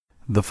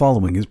The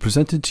following is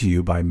presented to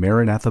you by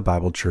Maranatha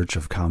Bible Church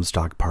of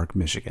Comstock Park,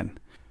 Michigan.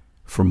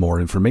 For more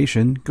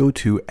information, go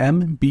to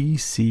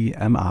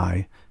mbcmi.org.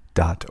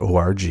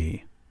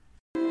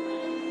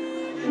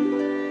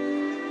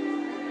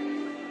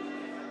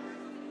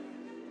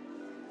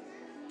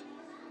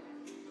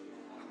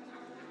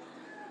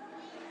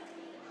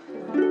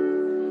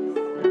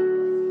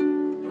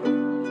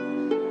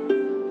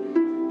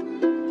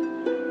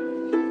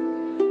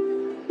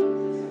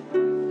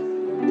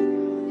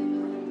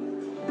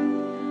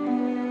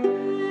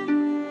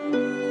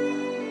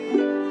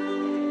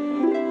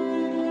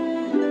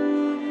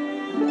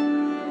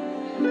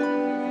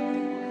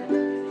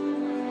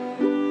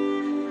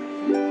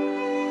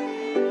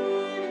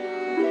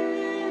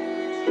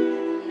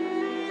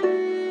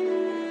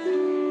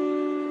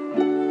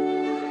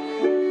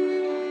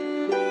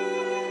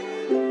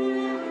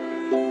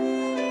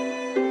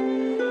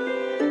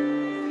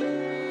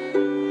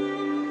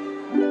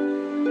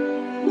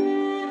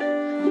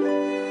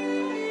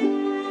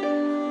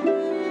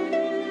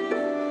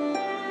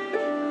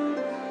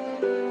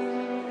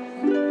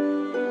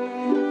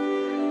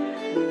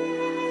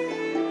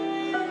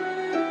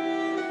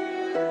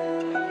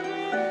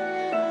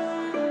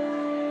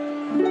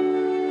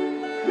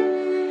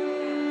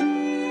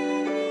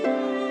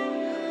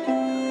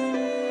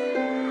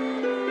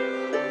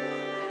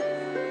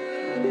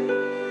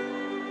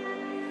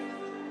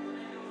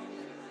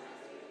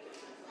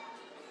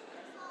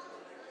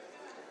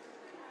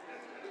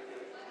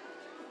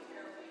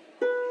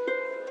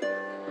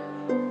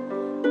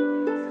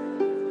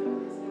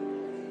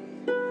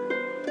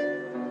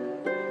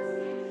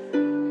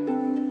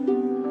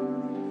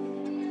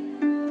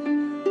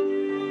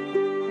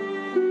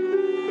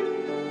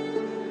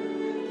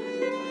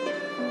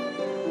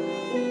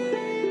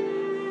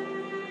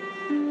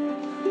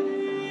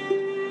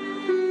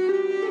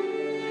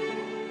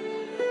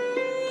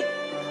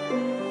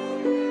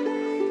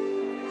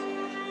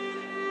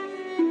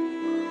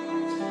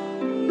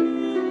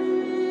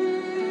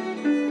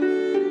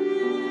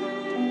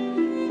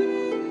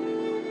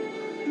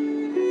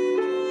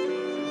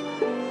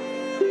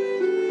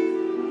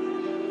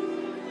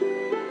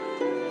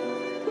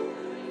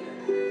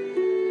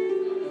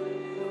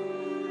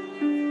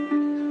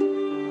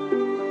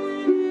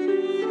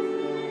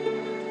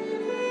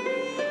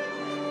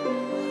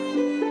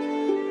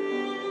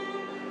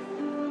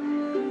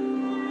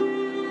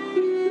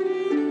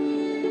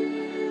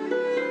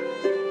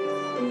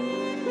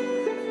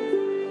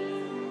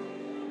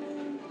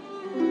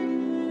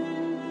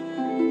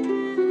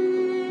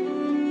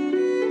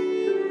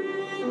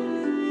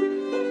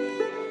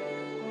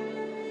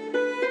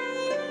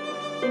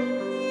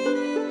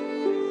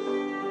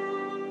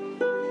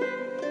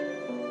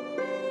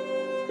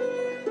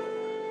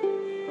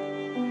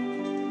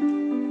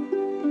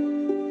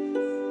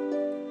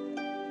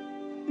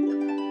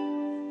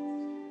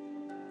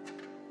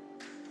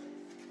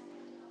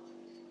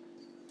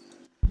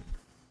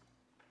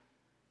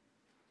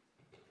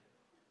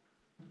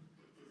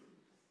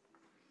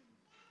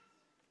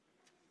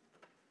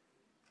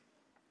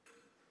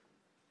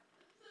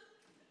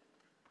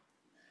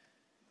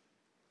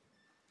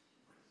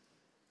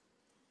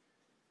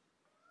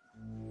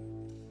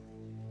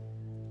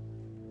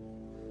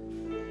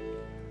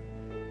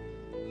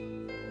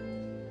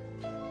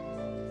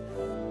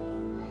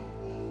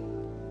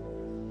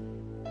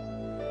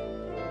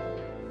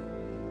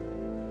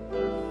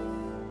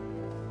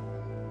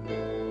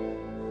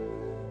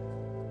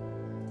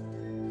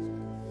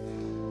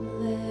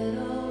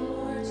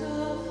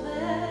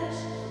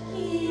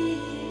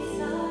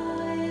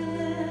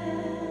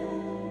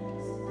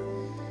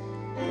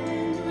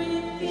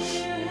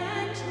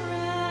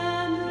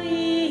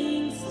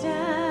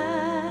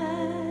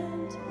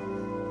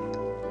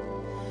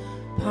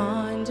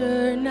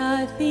 Ponder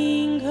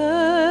nothing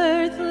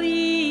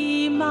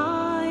earthly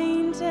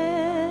minded,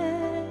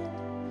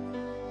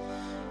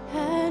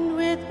 and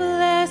with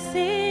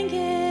blessing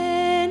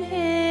in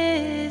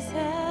his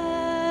hand,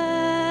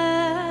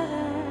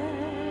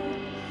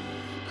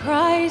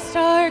 Christ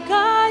our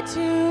God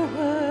to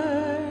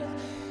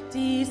earth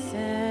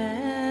descendeth,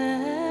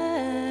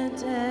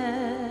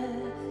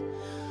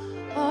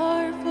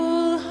 our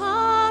full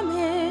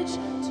homage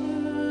to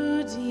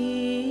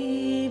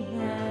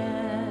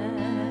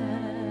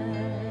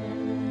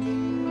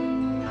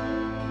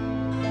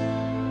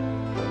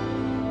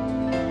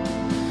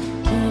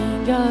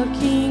King of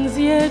kings,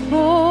 yet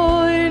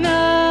born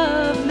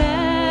of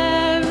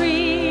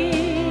Mary,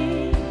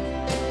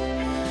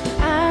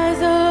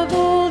 as of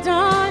old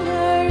on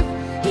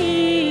earth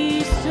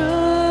he stood,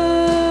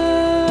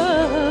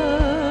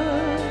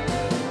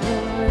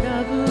 Lord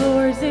of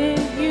lords in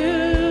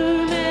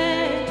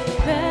human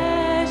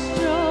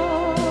vesture,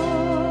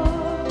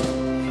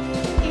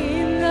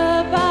 in the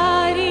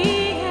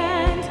body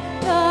and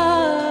the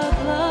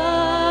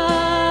blood,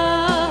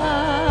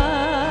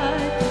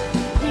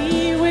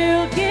 he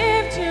will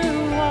give to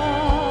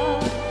all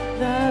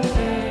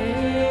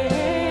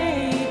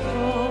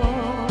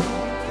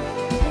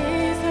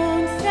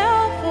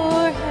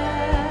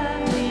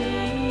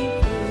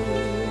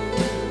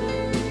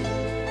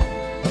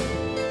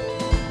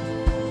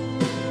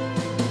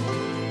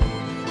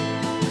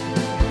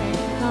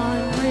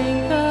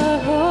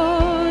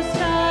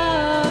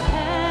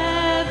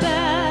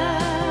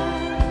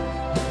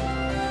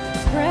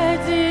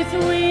its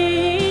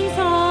wings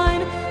on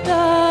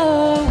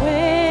the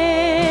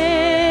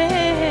wave,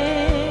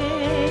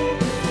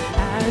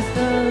 as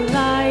the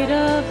light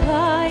of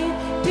light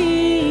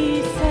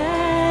descended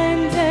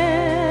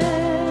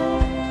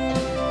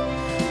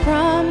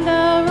from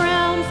the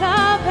realms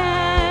of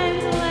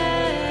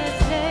endless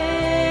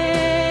day,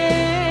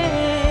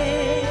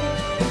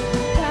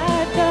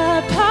 that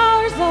the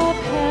powers of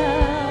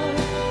hell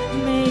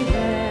may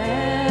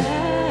vanish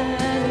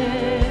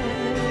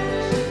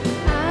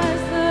as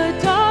the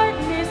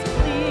darkness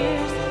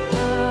clears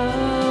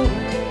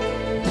away.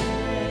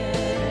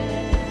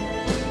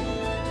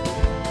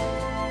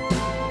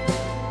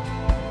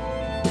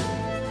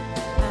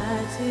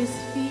 At his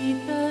feet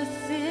the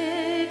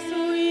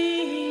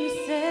six-winged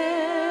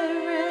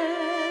seraph,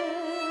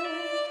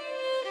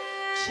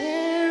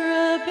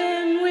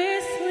 cherubim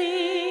with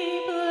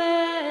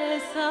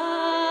sleepless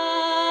eyes,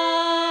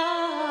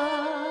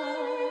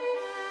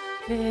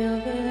 veil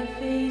their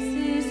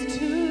faces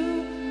to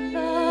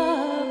the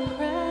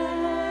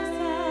presence,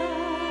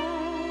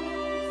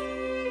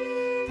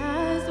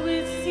 as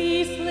with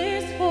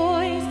ceaseless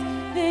voice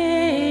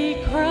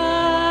they cry,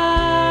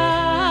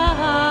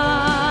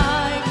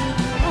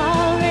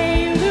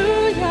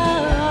 Alleluia,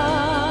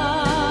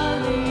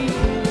 Alleluia,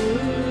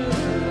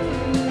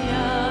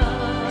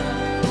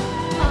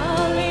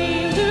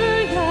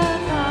 Alleluia,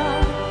 God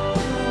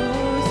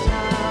Most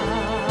High.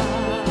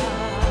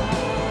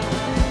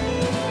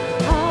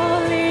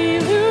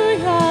 Alleluia,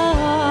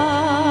 Alleluia,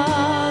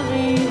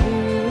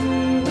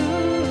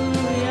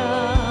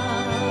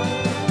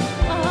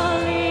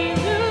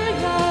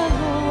 Alleluia,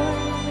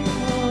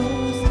 Lord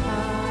Most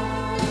High.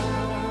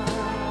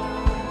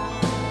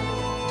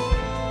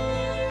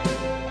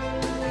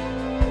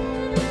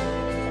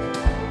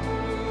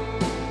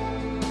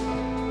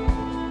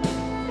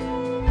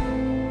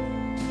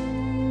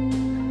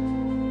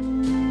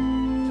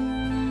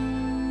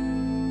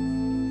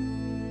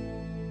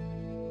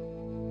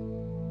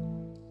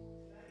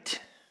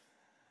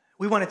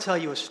 We want to tell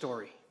you a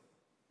story.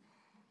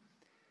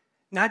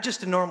 Not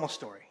just a normal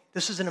story.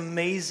 This is an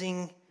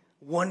amazing,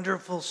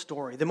 wonderful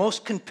story. The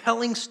most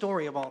compelling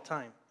story of all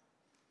time.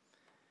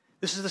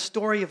 This is the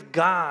story of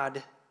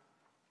God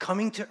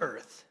coming to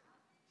earth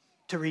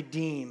to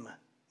redeem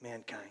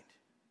mankind.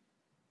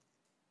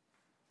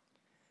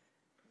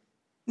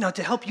 Now,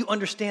 to help you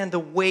understand the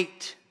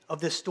weight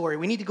of this story,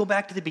 we need to go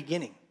back to the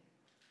beginning.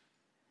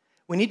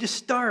 We need to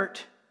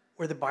start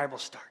where the Bible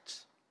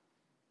starts.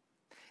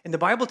 And the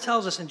Bible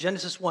tells us in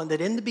Genesis 1 that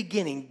in the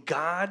beginning,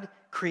 God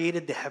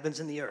created the heavens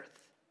and the earth.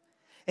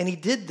 And he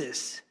did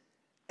this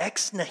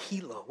ex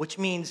nihilo, which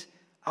means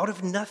out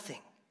of nothing.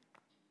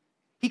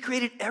 He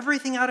created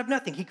everything out of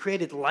nothing. He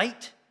created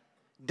light,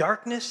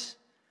 darkness,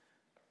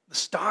 the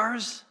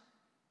stars,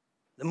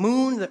 the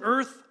moon, the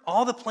earth,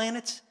 all the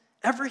planets,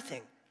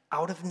 everything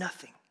out of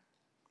nothing.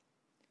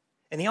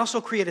 And he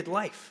also created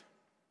life.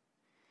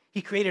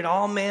 He created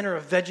all manner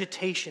of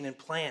vegetation and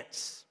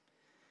plants.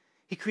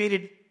 He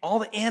created all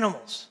the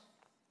animals.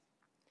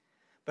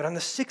 But on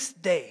the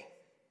sixth day,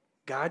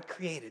 God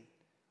created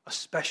a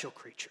special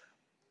creature.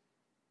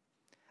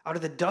 Out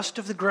of the dust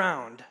of the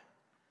ground,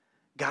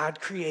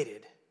 God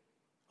created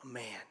a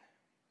man.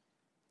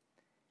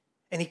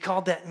 And he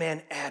called that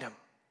man Adam.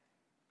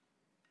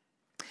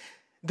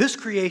 This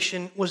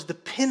creation was the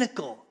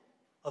pinnacle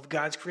of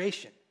God's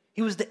creation.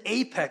 He was the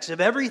apex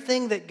of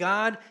everything that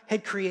God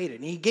had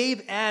created. And he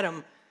gave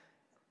Adam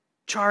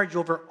charge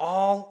over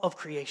all of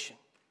creation.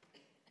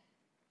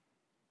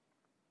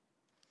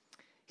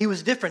 He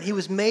was different. He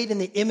was made in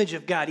the image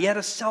of God. He had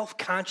a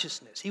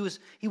self-consciousness. He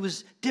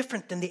was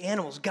different than the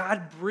animals.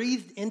 God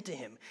breathed into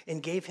him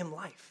and gave him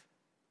life.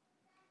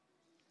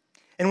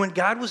 And when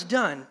God was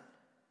done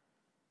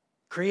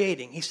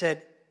creating, he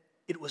said,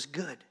 it was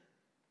good.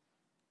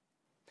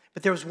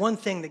 But there was one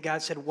thing that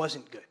God said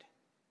wasn't good.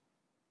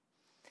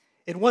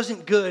 It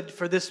wasn't good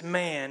for this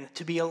man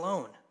to be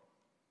alone.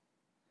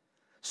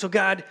 So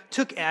God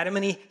took Adam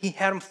and he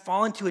had him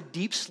fall into a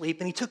deep sleep,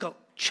 and he took a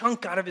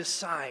chunk out of his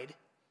side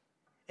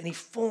and he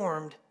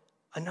formed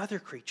another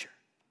creature,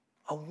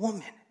 a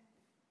woman.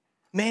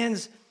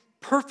 Man's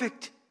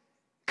perfect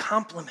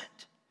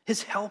complement,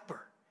 his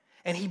helper.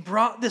 And he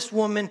brought this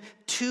woman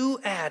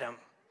to Adam.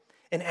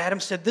 And Adam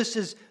said, this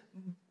is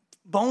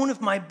bone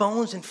of my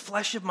bones and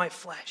flesh of my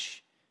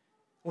flesh.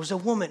 It was a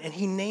woman, and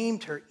he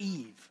named her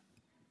Eve.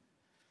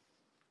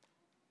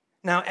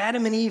 Now,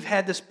 Adam and Eve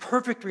had this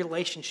perfect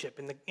relationship,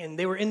 and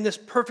they were in this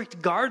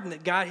perfect garden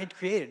that God had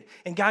created.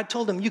 And God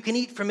told them, you can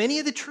eat from any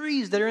of the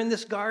trees that are in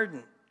this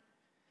garden.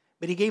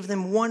 But he gave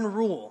them one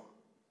rule.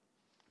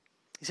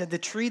 He said, the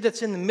tree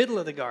that's in the middle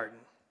of the garden,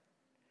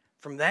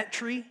 from that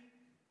tree,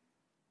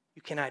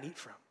 you cannot eat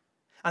from.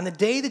 On the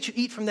day that you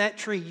eat from that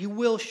tree, you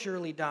will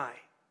surely die.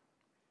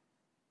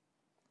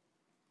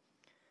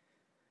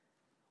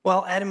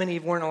 Well, Adam and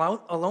Eve weren't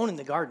alone in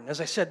the garden.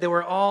 As I said, there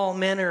were all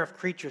manner of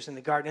creatures in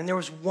the garden, and there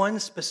was one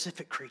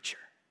specific creature.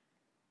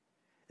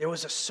 There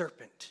was a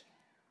serpent.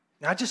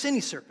 Not just any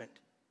serpent.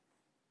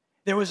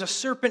 There was a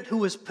serpent who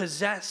was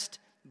possessed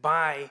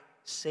by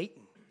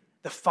Satan,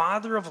 the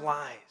father of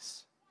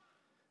lies,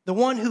 the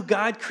one who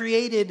God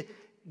created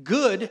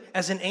good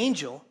as an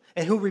angel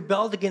and who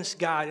rebelled against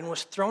God and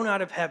was thrown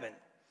out of heaven.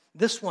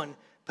 This one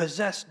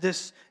possessed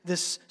this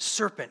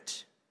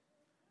serpent,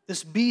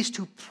 this beast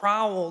who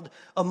prowled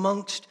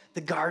amongst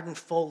the garden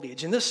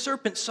foliage. And this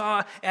serpent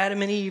saw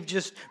Adam and Eve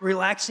just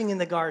relaxing in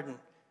the garden.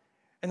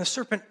 And the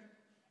serpent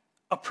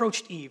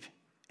approached Eve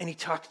and he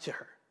talked to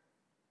her.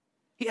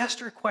 He asked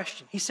her a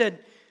question. He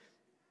said,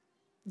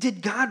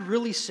 "Did God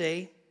really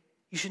say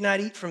you should not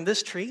eat from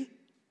this tree?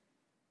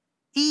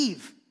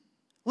 Eve,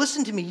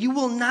 listen to me. You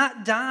will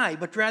not die,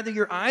 but rather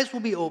your eyes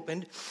will be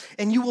opened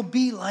and you will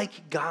be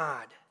like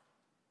God."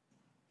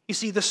 You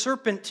see, the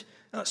serpent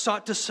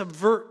sought to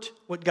subvert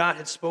what God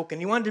had spoken.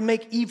 He wanted to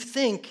make Eve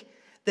think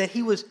that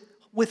he was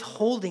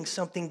withholding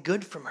something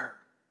good from her.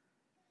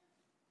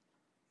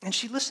 And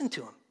she listened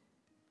to him.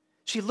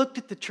 She looked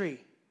at the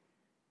tree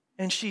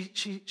and she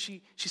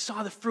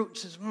saw the fruit and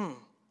says,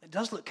 it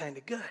does look kind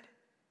of good.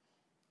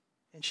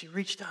 And she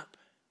reached up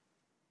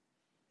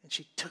and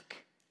she took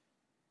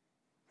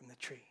from the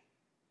tree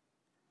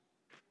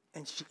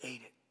and she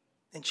ate it.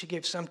 And she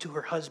gave some to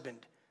her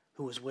husband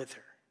who was with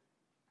her.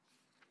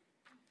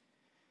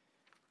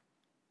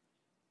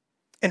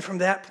 And from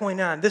that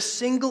point on, this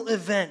single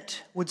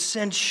event would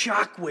send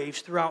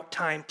shockwaves throughout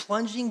time,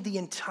 plunging the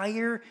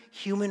entire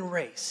human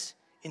race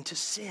into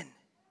sin.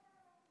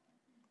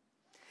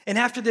 And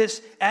after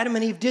this, Adam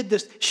and Eve did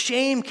this,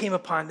 shame came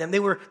upon them. They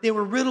were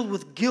riddled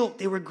with guilt.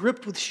 They were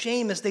gripped with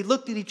shame as they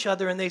looked at each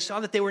other and they saw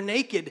that they were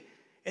naked.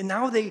 And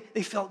now they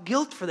felt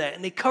guilt for that,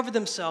 and they covered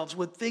themselves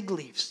with fig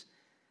leaves.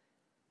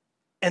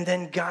 And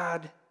then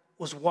God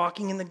was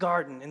walking in the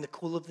garden in the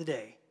cool of the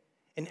day,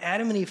 and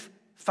Adam and Eve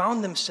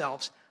found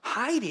themselves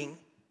hiding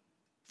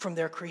from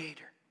their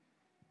Creator.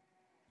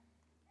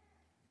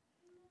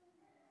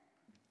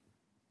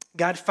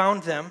 God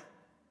found them.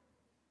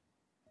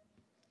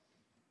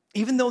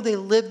 Even though they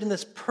lived in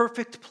this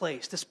perfect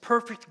place, this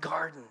perfect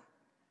garden,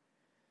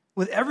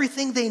 with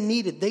everything they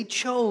needed, they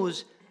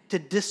chose to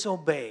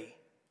disobey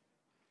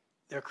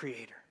their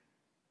Creator.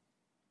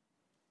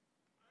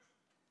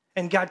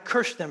 And God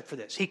cursed them for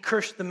this. He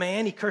cursed the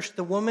man, he cursed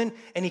the woman,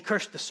 and he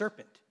cursed the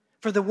serpent.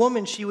 For the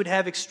woman, she would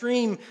have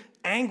extreme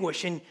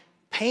anguish and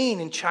pain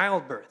in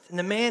childbirth. And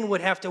the man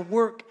would have to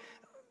work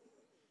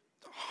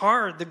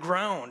hard the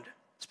ground,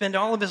 spend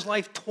all of his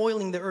life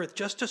toiling the earth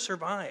just to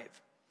survive.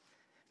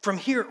 From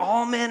here,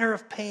 all manner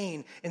of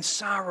pain and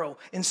sorrow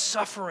and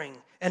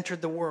suffering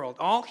entered the world.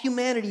 All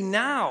humanity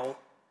now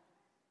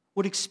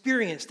would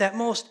experience that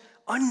most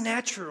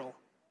unnatural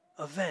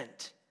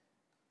event,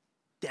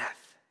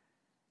 death.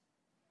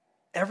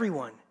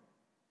 Everyone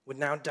would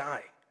now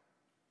die.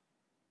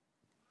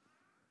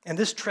 And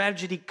this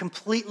tragedy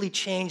completely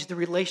changed the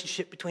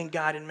relationship between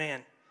God and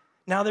man.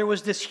 Now there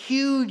was this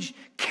huge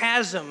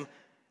chasm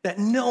that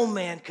no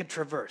man could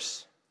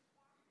traverse.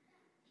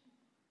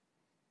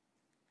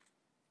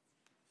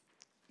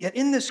 Yet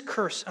in this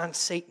curse on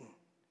Satan,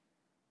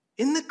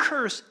 in the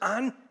curse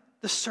on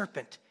the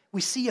serpent,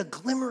 we see a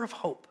glimmer of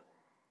hope.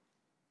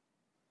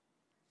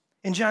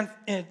 In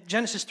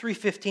Genesis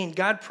 3:15,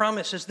 God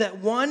promises that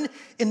one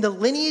in the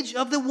lineage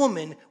of the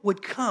woman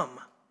would come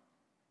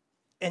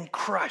and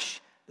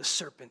crush the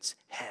serpent's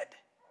head.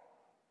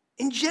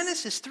 In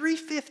Genesis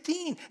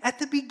 3:15, at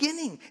the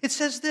beginning, it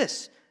says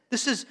this.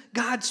 This is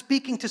God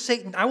speaking to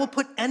Satan. "I will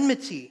put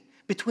enmity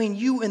between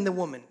you and the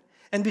woman,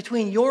 and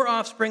between your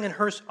offspring and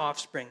her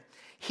offspring.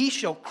 He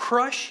shall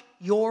crush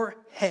your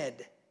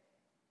head,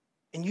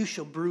 and you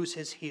shall bruise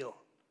his heel."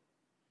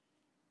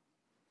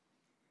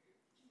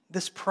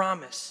 This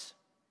promise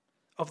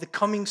of the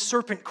coming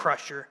serpent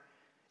crusher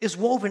is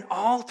woven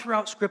all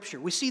throughout Scripture.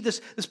 We see this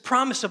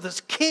promise of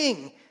this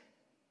king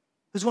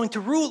who's going to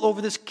rule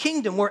over this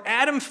kingdom. Where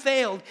Adam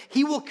failed,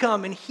 he will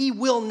come and he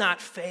will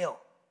not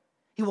fail.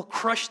 He will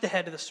crush the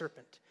head of the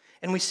serpent.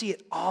 And we see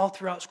it all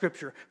throughout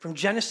Scripture, from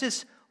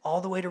Genesis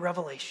all the way to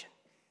Revelation.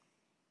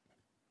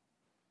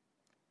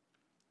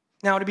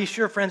 Now, to be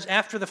sure, friends,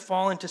 after the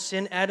fall into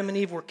sin, Adam and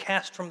Eve were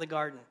cast from the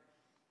garden.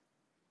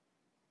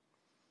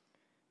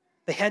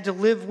 They had to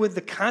live with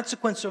the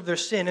consequence of their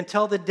sin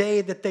until the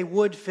day that they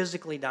would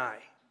physically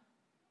die.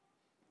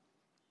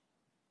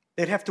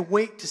 They'd have to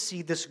wait to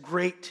see this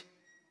great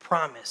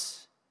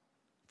promise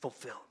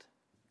fulfilled.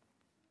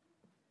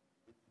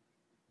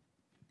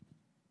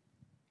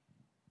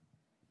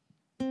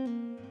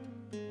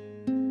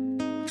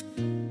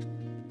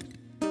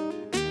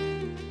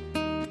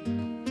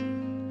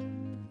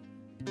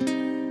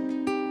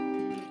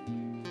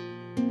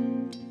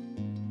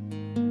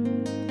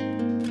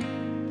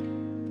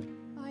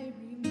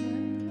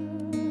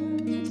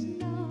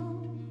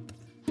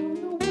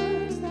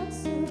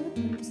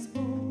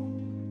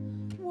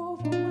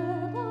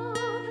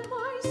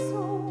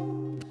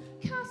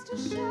 To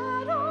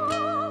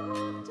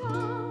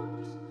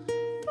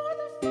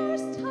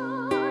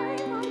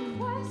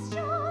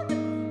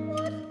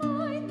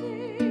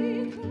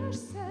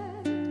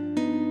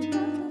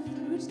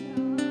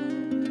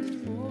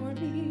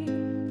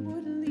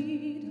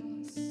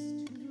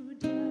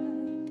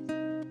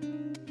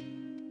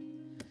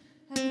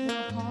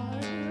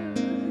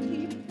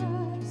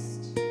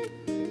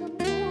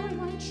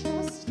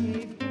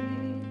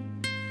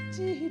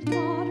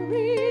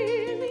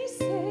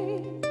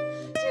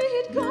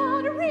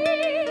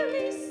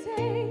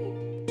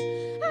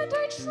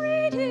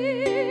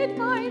traded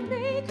my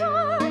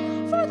maker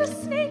for the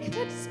snake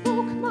that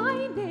spoke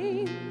my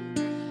name,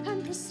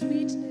 and the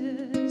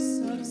sweetness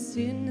of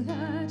sin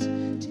that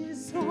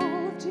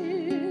dissolved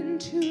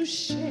into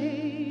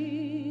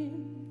shame.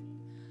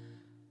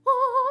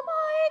 Oh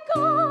my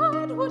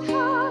God, what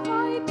have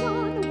I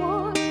done?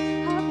 What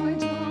have I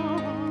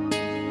done?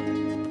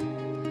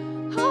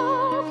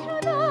 How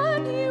can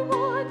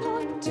anyone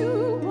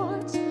undo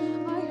what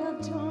I have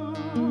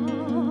done?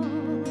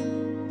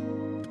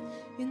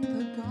 In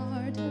the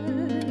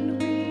garden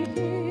we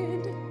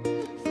hid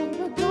from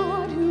the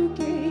God who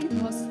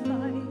gave us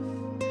life,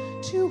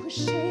 too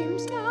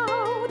ashamed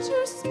now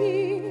to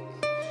speak,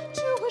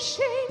 too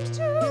ashamed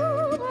to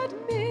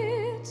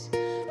admit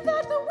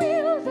that the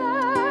will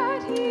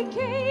that he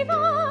gave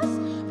us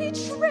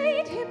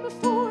betrayed him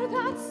for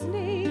that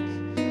snake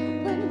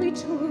when we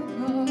took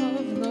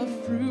of the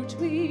fruit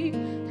we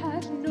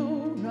had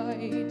no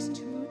right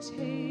to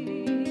take.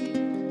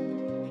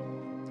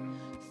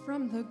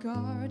 From the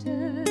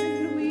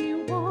garden we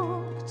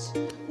walked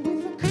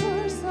with a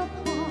curse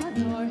upon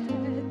our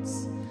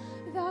heads,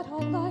 that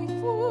our life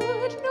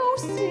would know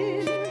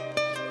sin,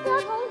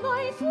 that our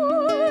life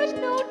would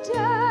know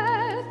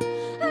death,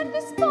 and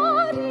this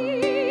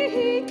body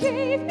he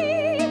gave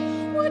me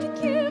would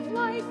give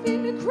life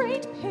in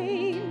great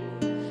pain,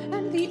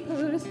 and the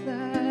earth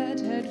that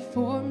had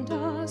formed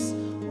us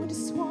would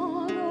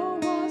swallow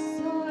us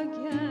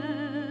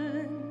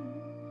again.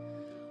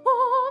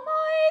 Oh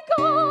my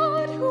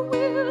God, who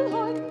will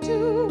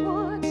undo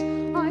what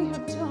I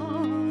have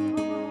done?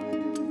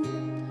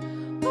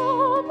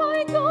 Oh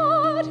my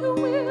God, who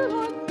will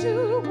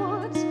undo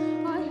what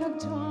I have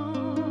done?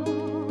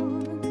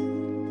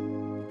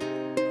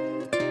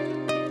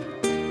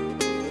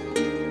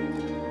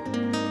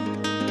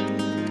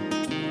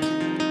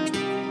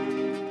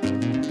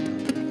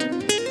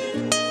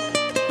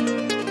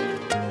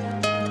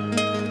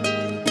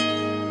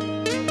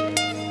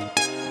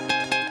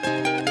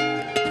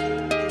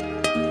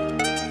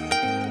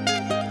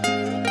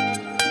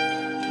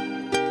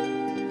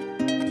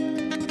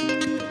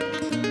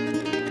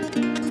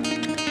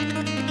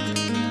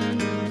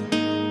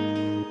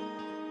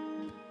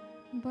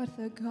 But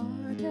the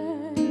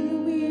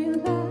garden we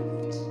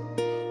left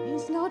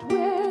is not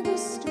where the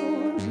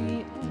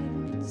story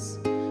ends.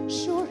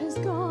 Sure as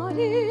God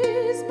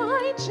is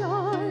my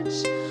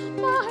judge,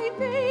 my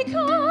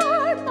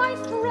maker, my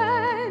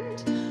friend,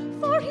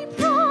 for he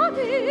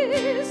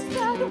promised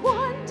that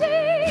one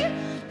day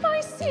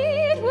my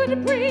seed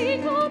would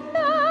bring a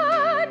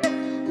man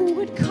who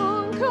would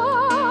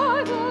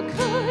conquer the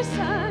curse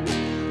and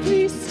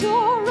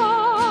restore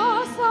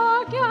us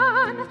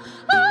again.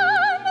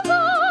 And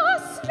the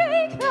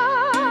snake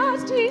that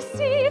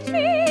deceived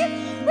me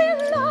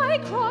will lie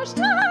crushed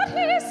at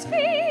his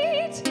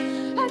feet,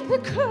 and the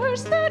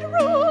curse that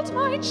ruled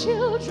my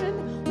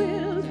children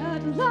will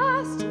at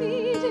last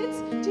meet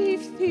its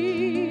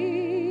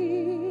defeat.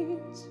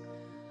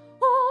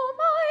 Oh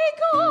my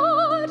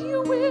God,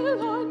 you will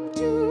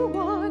undo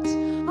what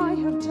I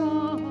have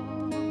done.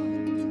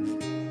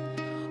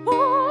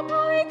 Oh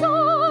my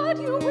God,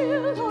 you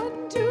will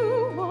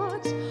undo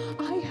what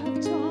I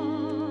have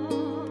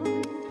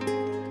done.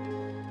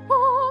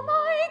 Oh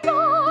my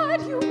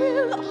God, you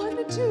will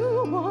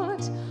undo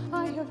what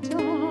I have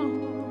done.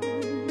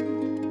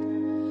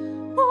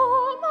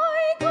 Oh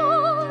my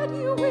God,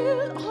 you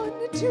will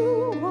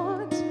undo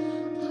what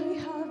I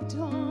have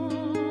done.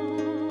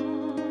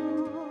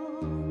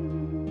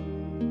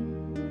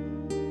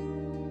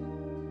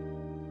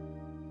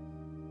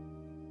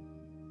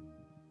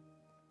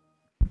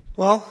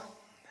 Well,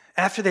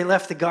 after they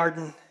left the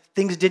garden,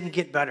 things didn't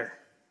get better.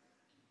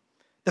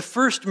 The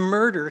first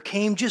murder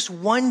came just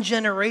one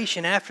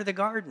generation after the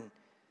garden.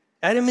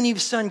 Adam and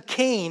Eve's son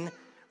Cain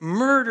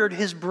murdered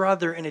his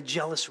brother in a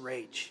jealous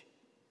rage.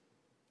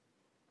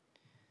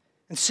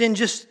 And sin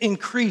just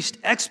increased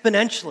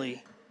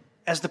exponentially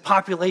as the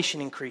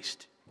population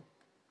increased.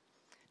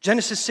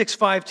 Genesis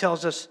 6:5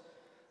 tells us,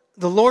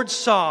 "The Lord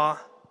saw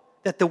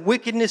that the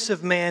wickedness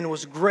of man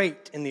was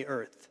great in the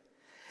earth,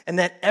 and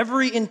that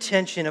every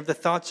intention of the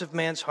thoughts of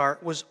man's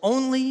heart was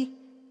only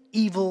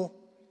evil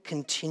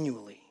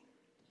continually."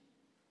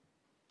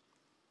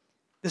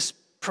 This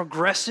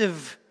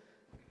progressive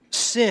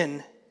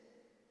sin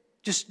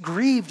just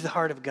grieved the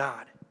heart of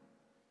God,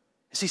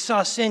 as he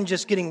saw sin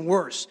just getting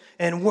worse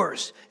and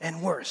worse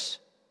and worse.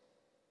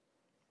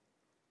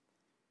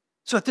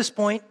 So at this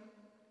point,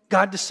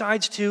 God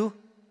decides to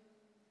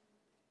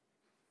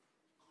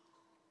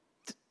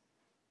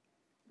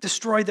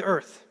destroy the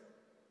earth.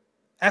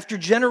 After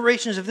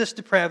generations of this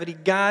depravity,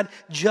 God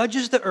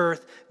judges the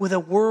earth with a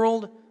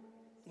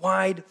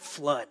worldwide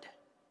flood.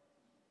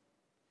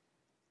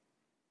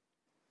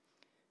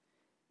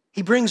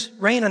 He brings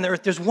rain on the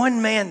earth. There's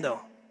one man,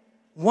 though.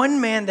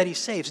 One man that he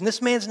saves. And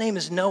this man's name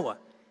is Noah.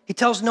 He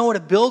tells Noah to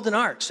build an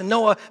ark. So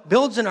Noah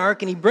builds an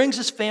ark, and he brings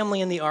his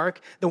family in the ark.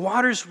 The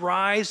waters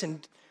rise,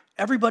 and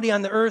everybody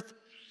on the earth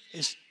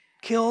is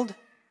killed.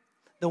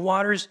 The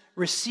waters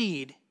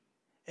recede,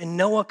 and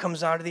Noah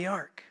comes out of the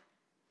ark.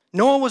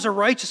 Noah was a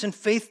righteous and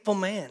faithful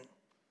man.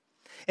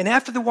 And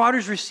after the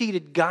waters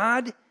receded,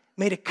 God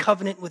made a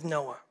covenant with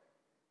Noah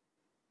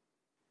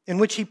in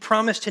which he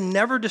promised to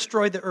never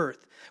destroy the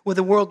earth with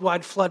a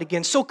worldwide flood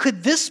again. So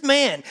could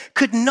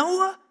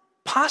Noah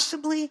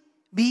possibly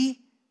be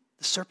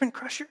the serpent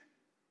crusher?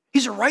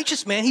 He's a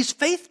righteous man. He's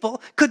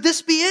faithful. Could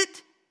this be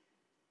it?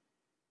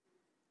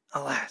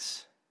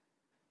 Alas,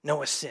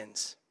 Noah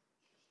sins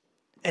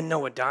and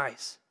Noah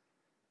dies.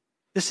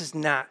 This is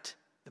not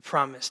the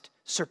promised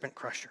serpent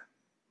crusher.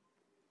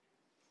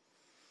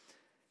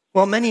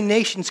 Well, many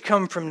nations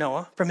come from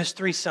Noah, from his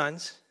 3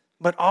 sons,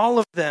 but all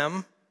of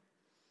them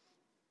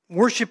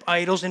worship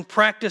idols and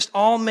practiced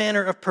all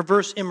manner of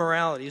perverse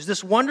immoralities.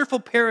 This wonderful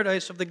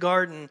paradise of the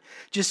garden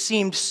just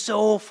seemed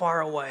so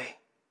far away.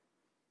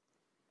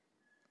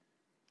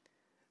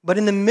 But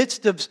in the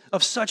midst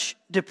of such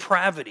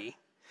depravity,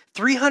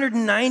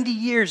 390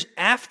 years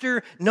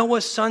after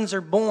Noah's sons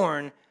are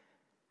born,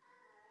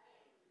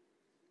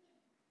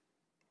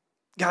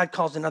 God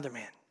calls another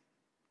man.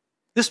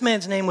 This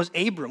man's name was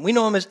Abram. We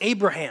know him as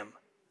Abraham.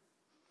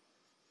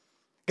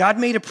 God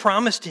made a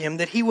promise to him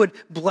that he would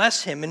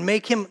bless him and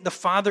make him the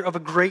father of a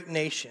great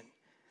nation,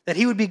 that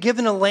he would be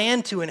given a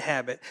land to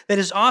inhabit, that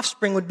his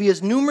offspring would be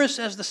as numerous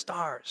as the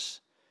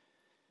stars.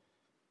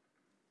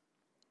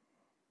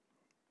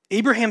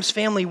 Abraham's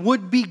family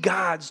would be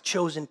God's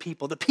chosen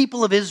people, the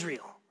people of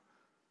Israel.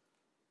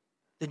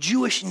 The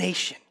Jewish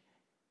nation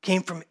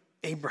came from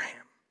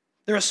Abraham.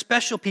 They're a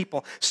special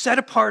people, set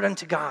apart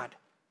unto God.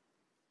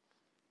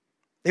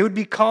 They would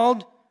be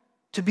called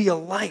to be a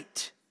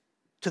light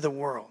to the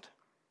world.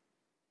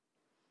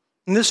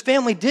 And this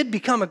family did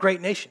become a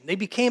great nation. They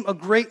became a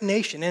great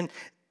nation, and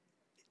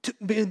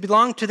it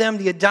belonged to them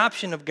the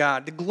adoption of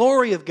God, the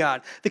glory of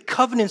God, the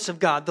covenants of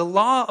God, the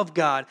law of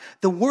God,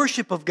 the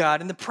worship of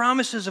God, and the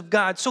promises of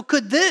God. So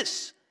could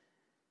this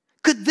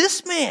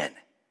man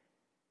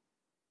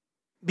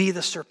be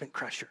the serpent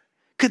crusher?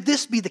 Could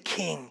this be the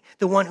king,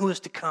 the one who is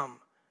to come?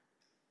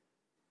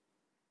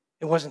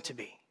 It wasn't to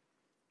be.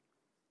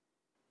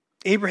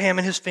 Abraham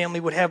and his family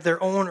would have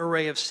their own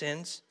array of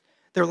sins.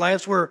 Their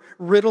lives were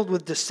riddled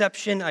with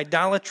deception,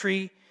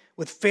 idolatry,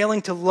 with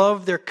failing to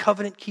love their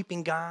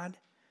covenant-keeping God.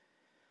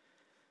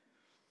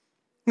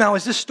 Now,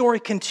 as this story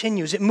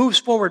continues, it moves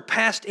forward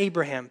past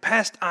Abraham,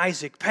 past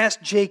Isaac,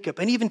 past Jacob,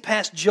 and even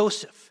past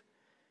Joseph.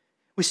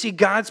 We see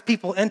God's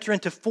people enter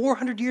into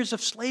 400 years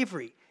of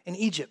slavery in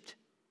Egypt.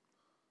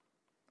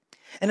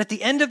 And at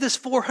the end of this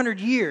 400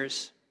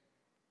 years,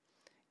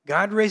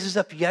 God raises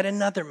up yet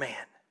another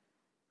man.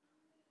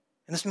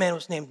 And this man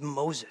was named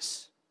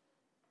Moses.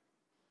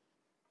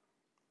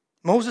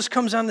 Moses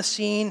comes on the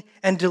scene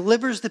and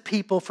delivers the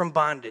people from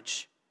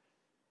bondage.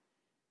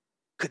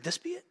 Could this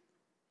be it?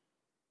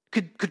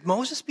 Could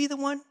Moses be the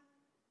one?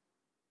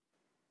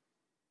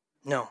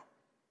 No.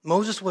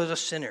 Moses was a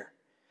sinner.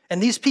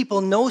 And these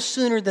people no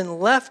sooner than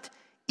left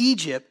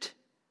Egypt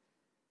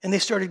and they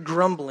started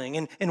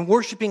grumbling and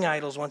worshiping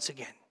idols once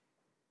again.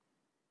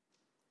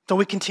 So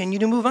we continue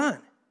to move on.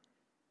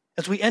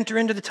 As we enter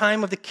into the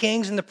time of the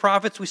kings and the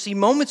prophets, we see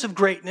moments of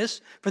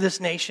greatness for this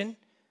nation.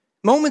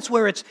 Moments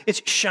where it's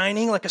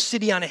shining like a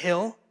city on a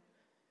hill.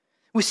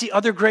 We see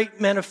other great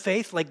men of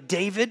faith like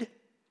David.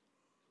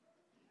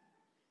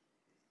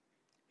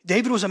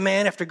 David was a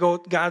man after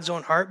God's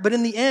own heart, but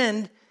in the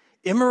end,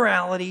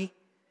 immorality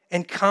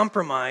and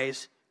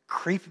compromise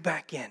creep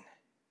back in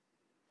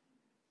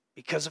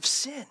because of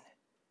sin.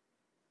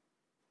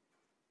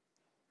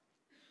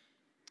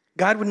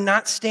 God would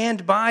not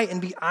stand by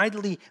and be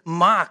idly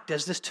mocked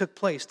as this took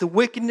place. The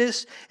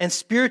wickedness and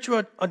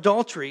spiritual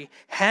adultery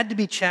had to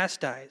be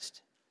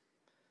chastised.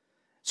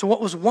 So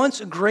what was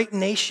once a great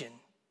nation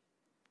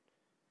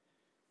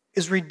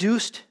is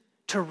reduced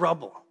to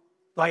rubble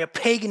by a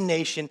pagan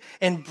nation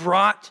and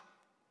brought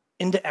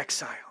into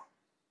exile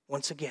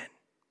once again.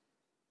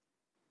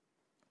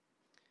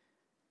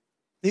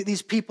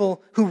 These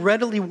people who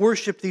readily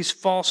worship these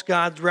false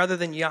gods rather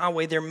than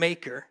Yahweh, their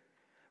maker,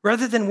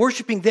 rather than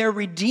worshiping their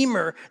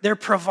Redeemer, their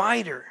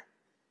provider,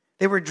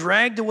 they were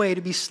dragged away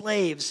to be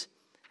slaves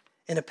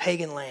in a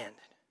pagan land.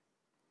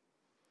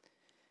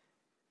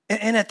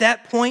 And at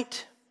that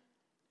point,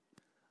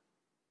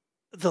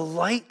 the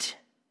light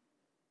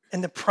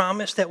and the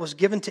promise that was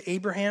given to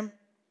Abraham,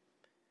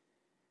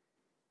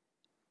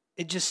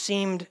 it just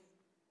seemed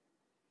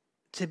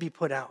to be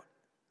put out.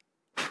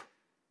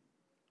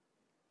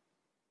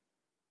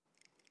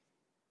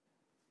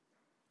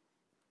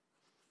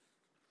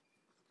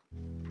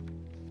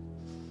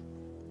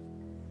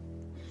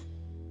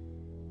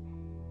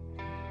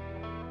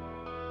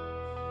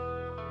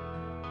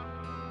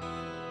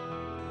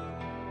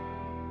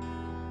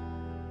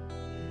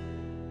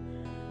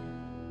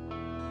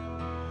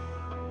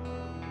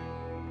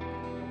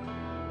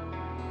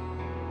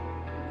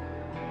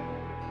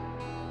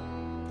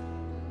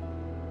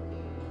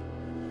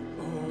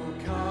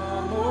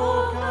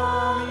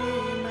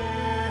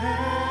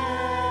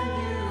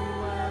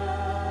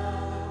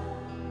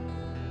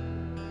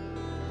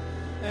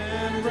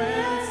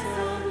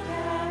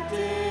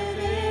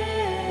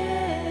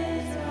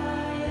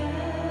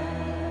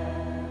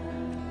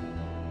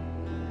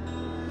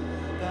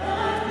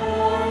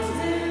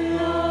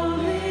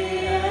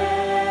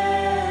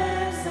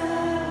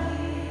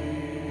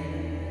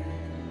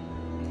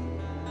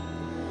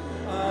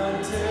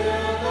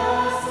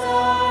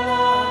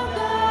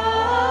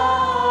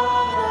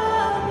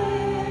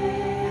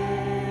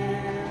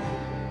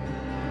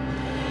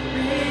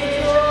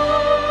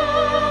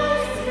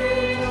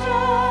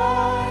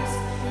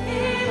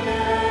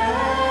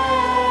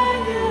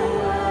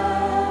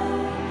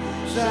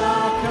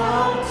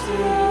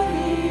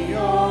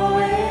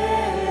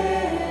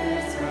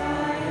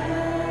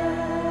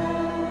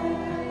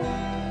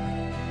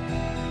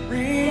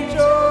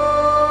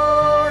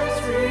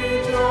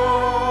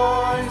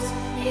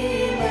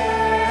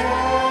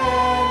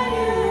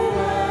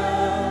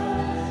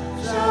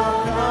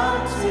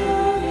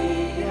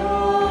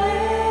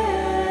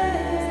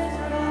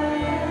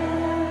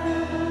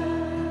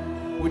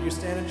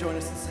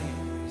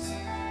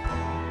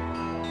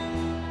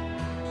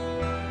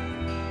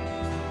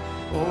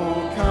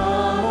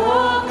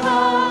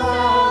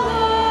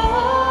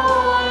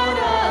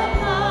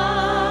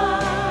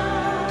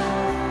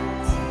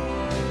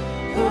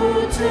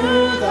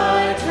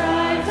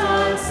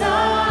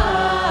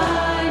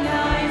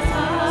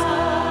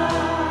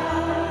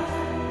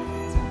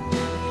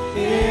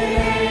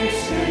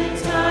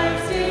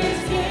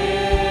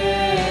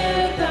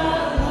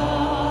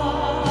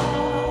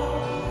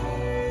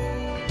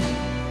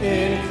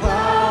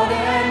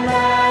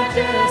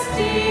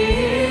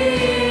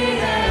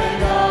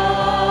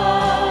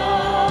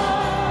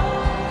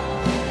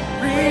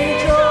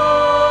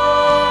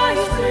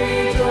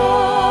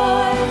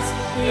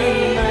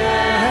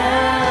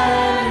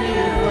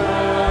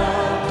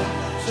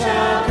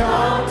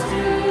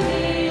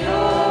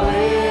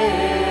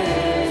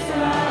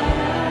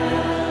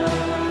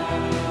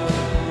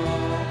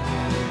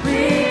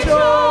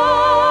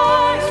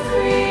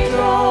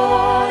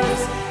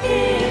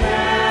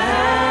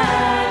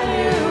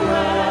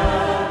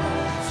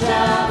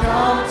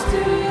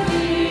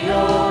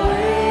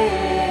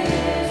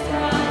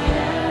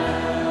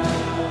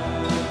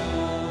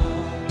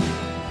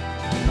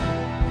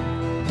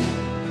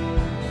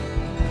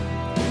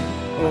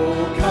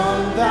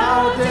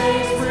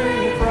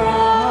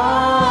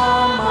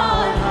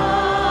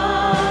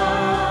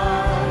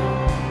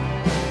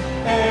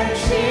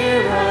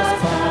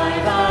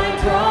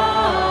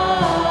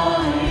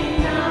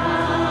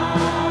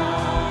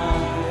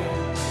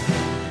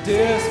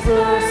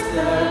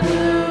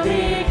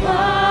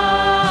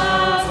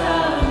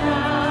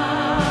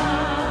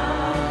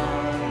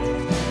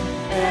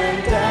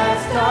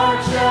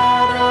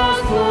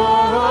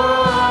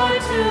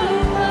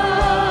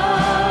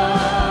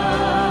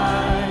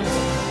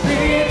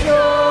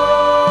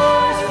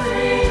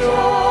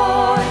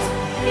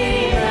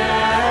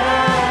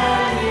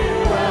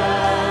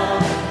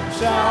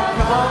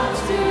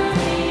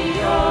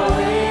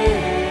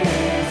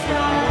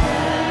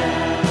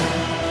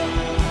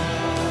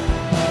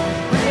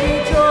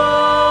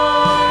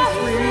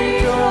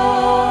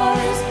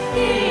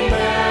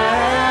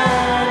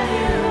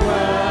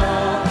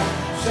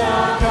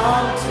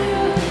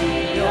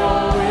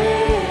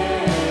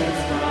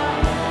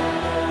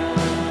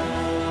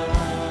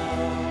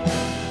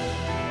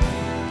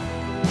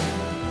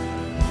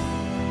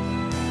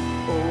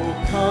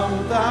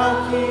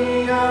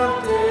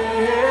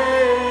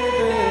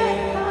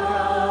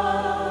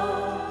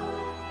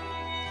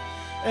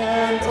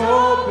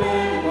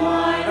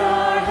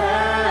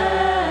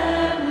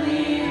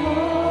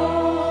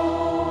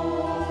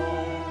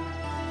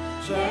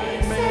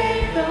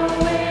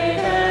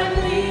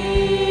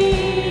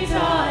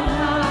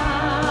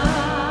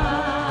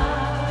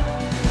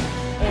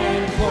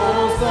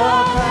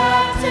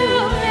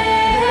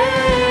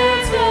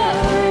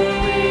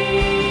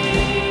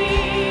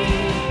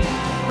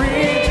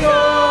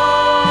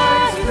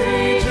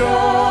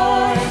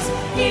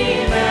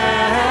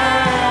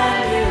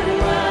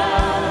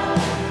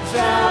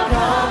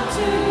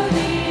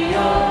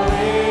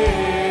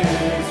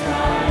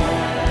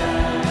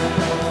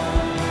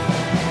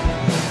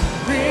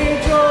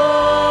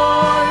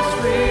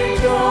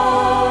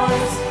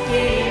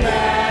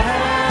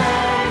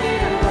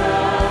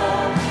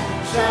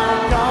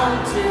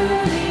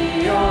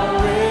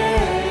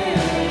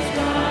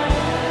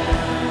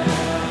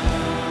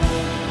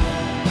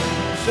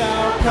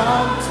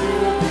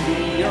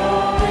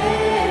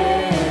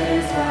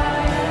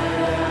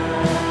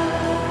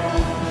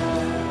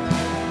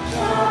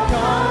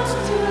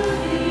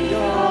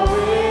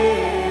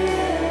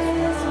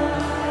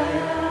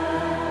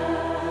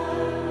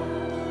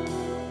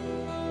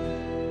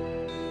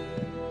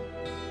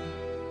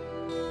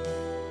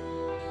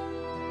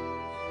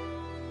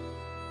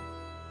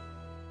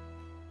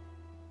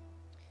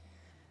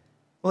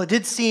 Well, it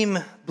did seem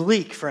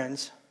bleak,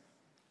 friends.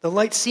 The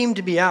light seemed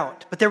to be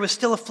out, but there was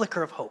still a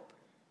flicker of hope.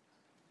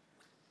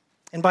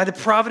 And by the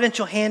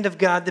providential hand of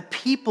God, the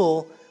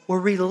people were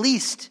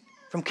released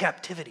from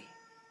captivity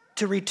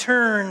to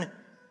return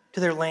to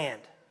their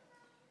land.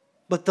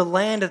 But the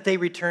land that they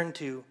returned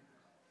to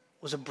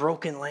was a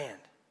broken land.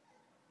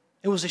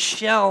 It was a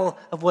shell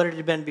of what it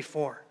had been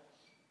before.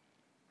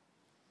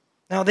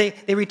 Now they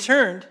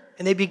returned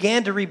and they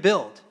began to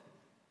rebuild,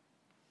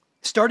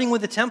 starting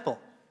with the temple.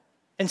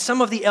 And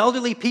some of the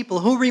elderly people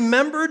who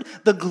remembered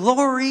the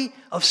glory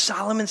of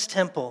Solomon's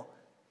temple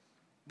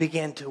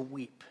began to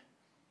weep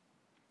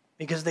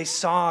because they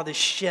saw the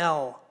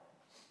shell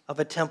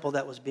of a temple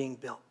that was being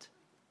built.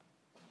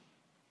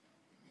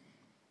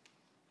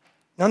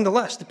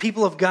 Nonetheless, the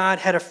people of God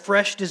had a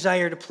fresh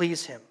desire to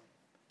please Him.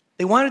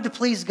 They wanted to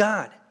please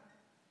God.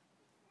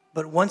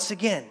 But once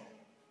again,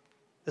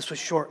 this was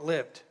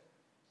short-lived.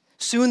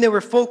 Soon they were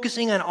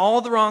focusing on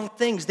all the wrong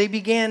things. They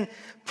began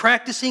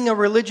practicing a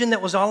religion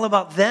that was all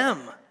about them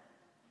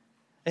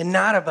and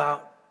not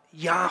about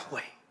Yahweh,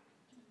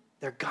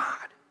 their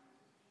God.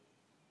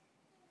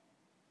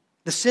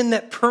 The sin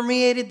that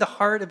permeated the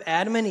heart of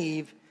Adam and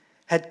Eve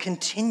had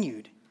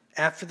continued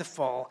after the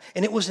fall,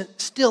 and it was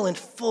still in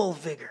full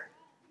vigor.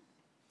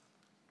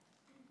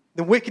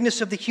 The wickedness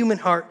of the human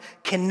heart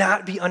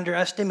cannot be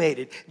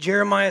underestimated.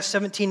 Jeremiah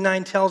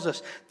 17:9 tells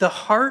us, "The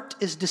heart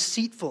is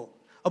deceitful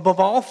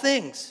above all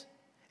things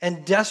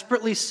and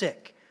desperately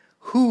sick.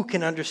 Who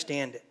can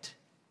understand it?"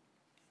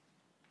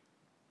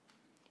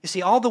 You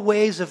see, all the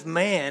ways of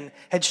man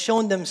had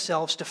shown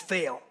themselves to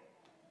fail.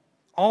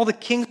 All the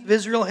kings of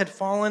Israel had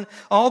fallen.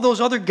 All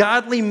those other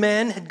godly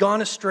men had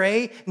gone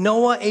astray.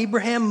 Noah,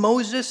 Abraham,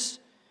 Moses,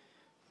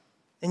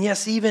 and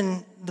yes,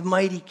 even the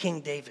mighty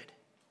King David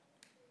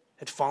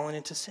had fallen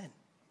into sin.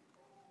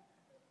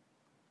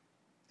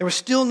 There was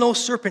still no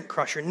serpent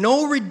crusher,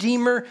 no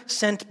redeemer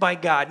sent by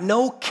God,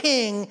 no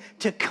king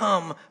to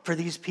come for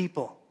these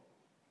people.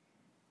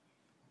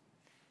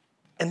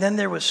 And then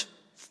there was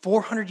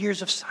 400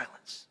 years of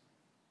silence.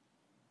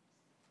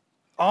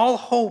 All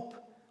hope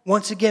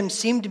once again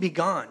seemed to be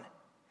gone.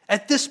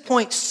 At this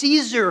point,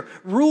 Caesar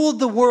ruled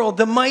the world.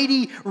 The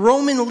mighty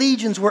Roman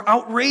legions were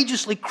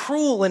outrageously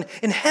cruel and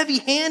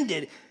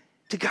heavy-handed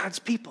to God's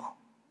people.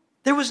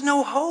 There was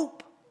no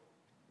hope.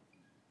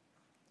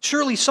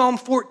 Surely Psalm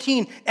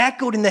 14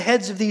 echoed in the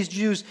heads of these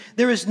Jews,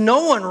 "There is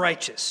no one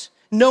righteous,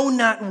 no,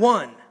 not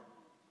one."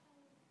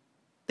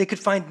 They could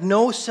find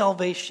no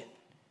salvation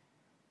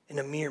in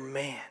a mere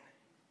man.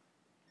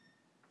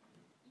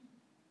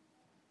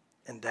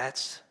 And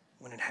that's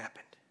when it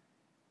happened.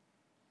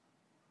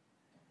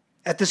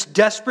 At this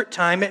desperate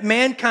time, at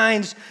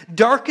mankind's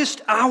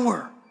darkest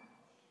hour,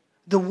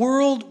 the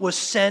world was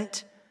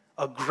sent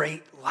a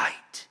great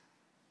light.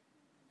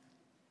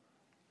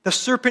 The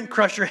serpent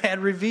crusher had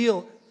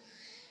revealed.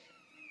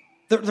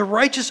 The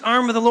righteous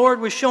arm of the Lord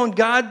was shown.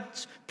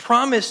 God's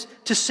promise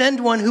to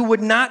send one who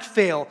would not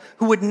fail,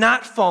 who would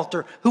not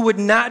falter, who would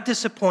not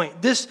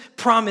disappoint. This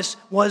promise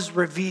was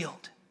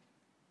revealed.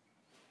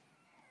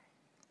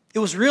 It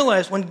was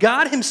realized when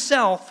God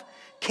Himself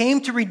came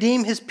to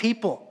redeem His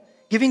people,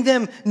 giving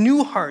them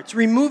new hearts,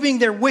 removing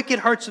their wicked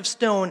hearts of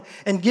stone,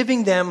 and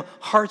giving them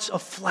hearts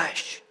of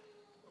flesh.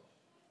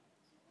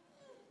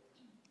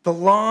 The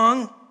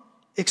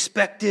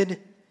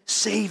long-expected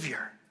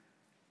Savior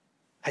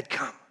had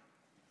come.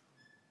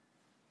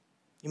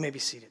 You may be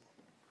seated.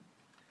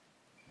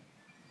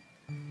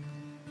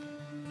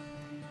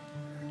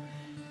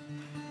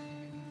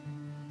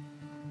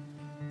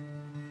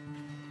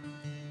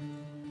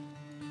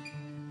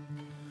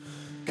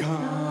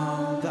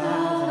 Come,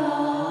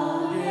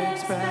 thou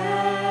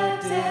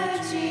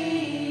long-expected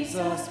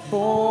Jesus,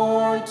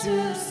 born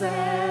to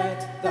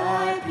set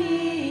thy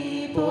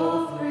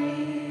people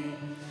free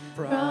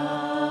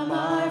from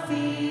our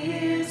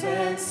fears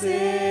and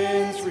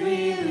sins.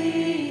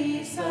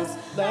 Release us,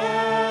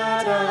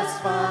 let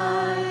us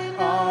find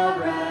our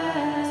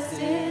rest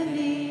in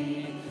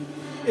thee.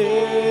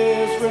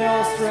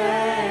 Israel's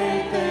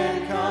strength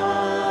and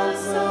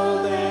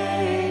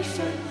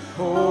consolation,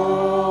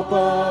 hope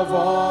of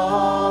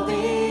all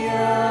the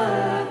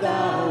earth,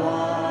 thou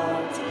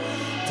art,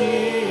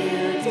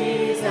 dear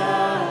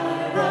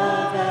desire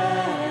of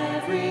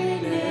every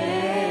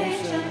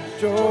nation,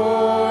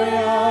 joy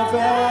of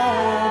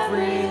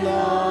every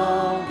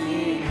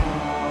longing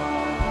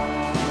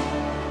heart.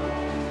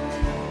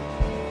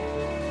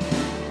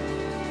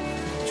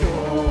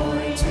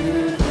 Joy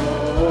to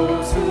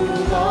those who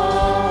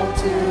long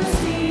to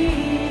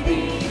see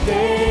thee,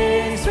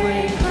 day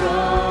spring from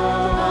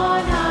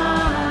on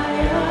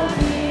high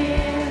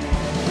appear.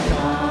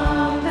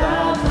 Come,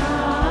 thou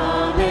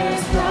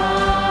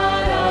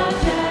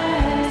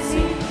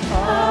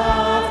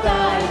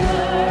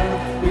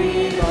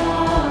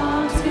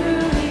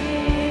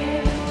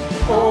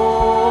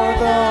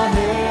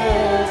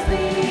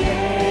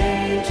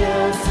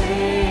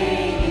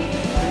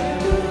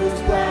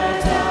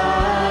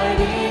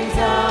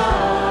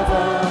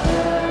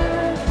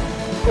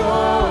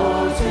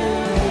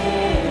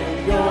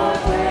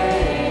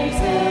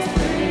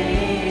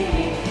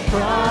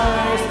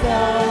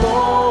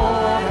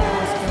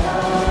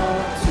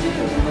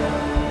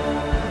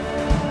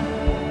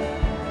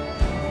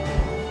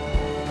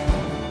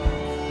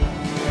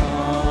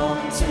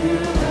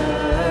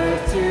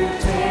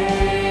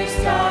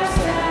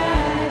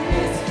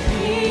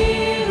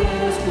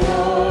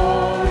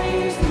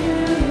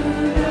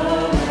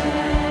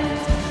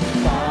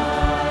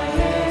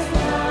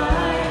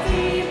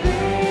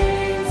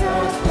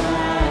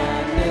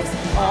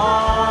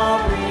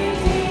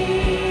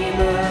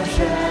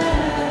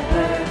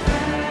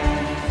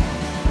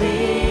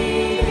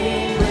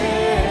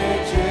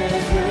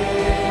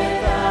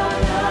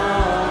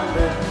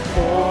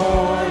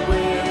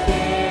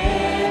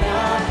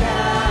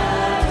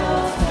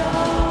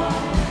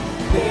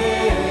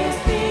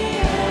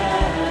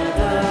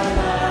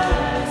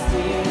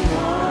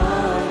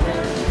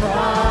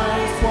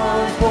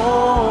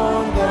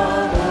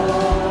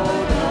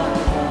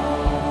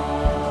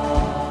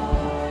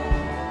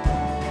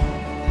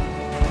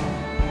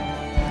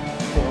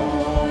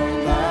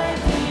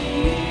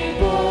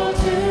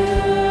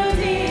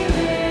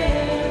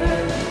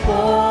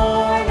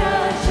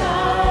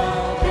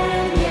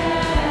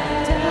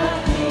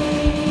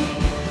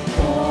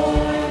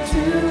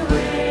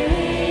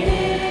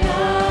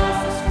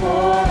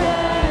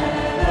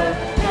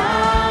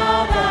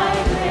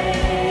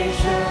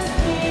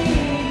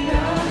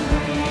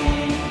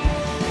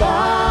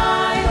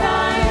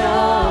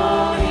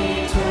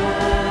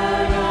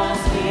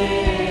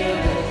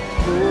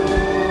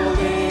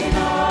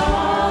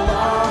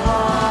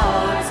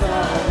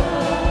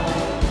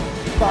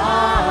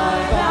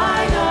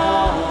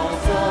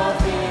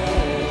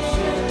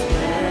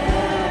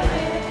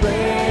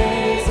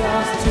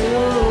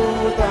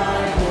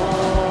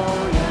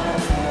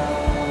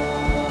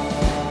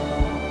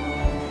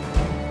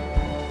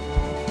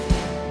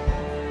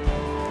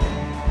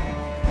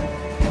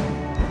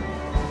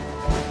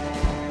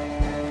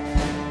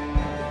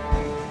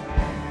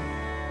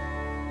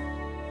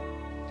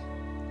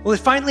Well,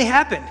 it finally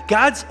happened.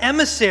 God's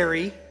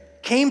emissary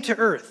came to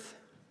earth.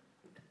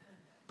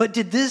 But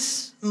did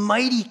this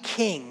mighty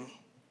king,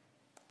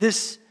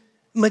 this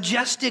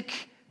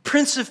majestic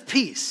Prince of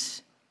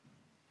Peace,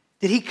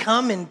 did he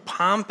come in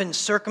pomp and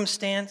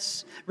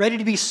circumstance, ready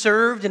to be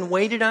served and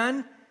waited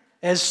on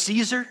as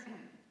Caesar?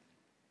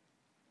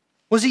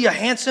 Was he a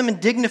handsome and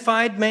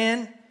dignified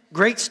man,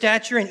 great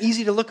stature and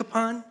easy to look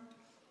upon?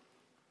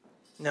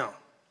 No.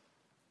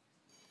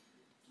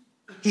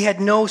 He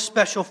had no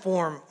special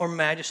form or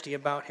majesty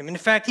about him. In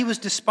fact, he was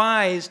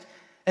despised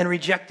and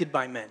rejected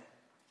by men.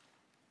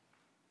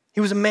 He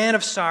was a man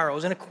of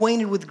sorrows and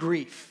acquainted with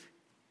grief.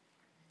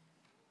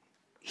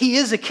 He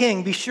is a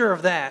king, be sure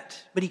of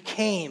that, but he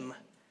came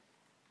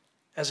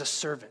as a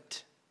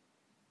servant.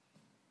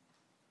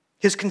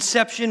 His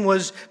conception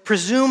was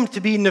presumed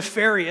to be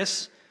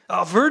nefarious.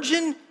 A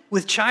virgin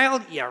with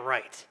child? Yeah,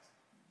 right.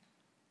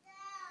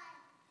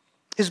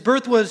 His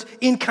birth was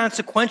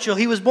inconsequential.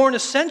 He was born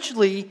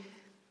essentially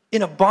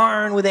in a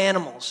barn with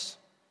animals.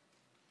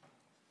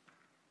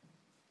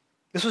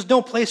 This was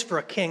no place for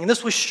a king, and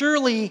this was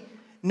surely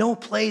no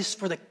place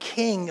for the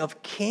King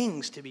of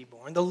Kings to be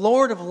born, the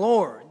Lord of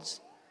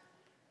Lords,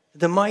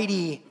 the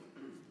mighty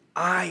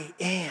I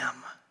Am,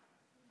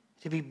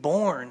 to be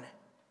born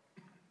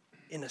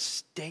in a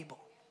stable.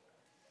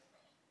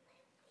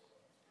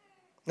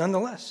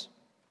 Nonetheless,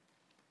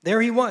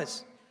 there he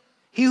was,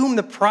 he whom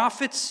the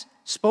prophets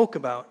spoke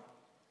about,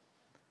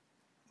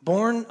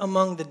 born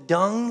among the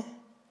dung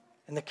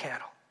and the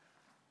cattle.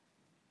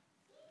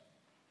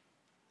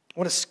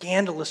 What a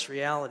scandalous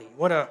reality.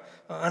 What an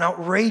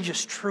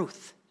outrageous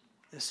truth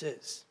this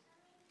is.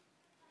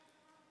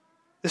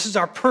 This is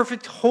our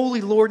perfect,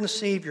 holy Lord and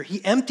Savior.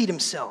 He emptied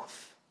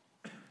himself.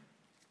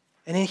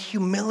 And in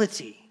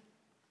humility,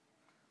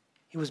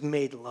 he was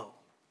made low.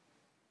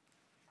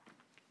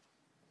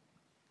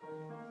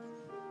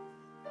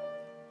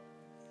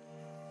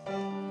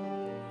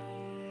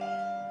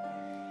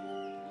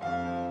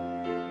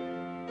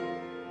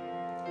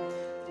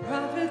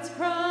 Prophets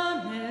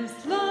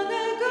promised long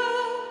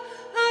ago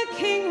a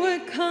king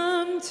would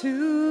come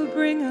to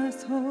bring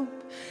us hope.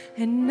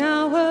 And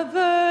now a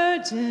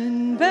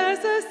virgin bears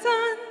a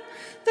son.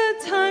 The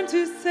time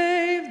to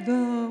save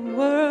the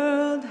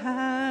world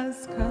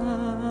has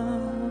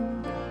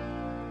come.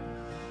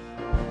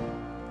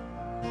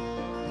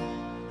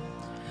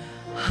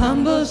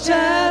 Humble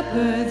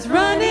shepherds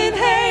run in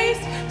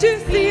haste to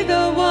see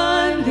the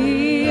one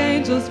the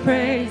angels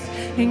praise.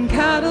 In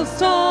cattle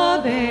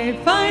stall they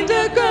find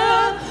a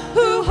girl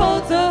who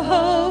holds the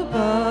hope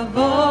of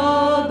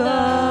all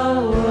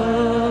the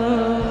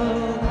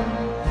world.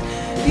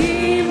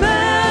 Emmanuel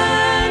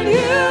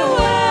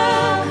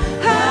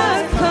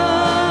has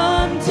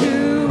come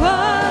to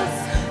us.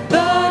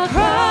 The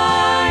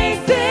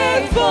Christ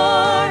is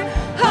born.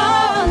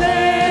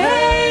 Hallelujah.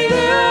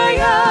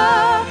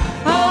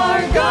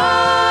 Our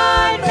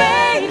God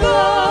made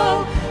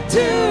low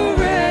to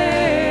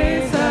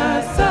raise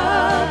us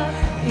up.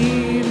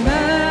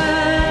 Emmanuel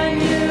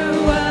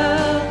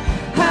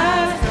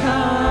has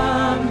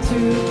come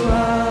to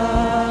us.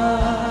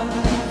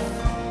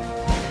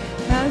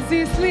 As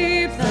he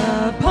sleeps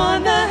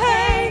upon the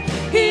hay,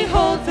 he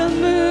holds the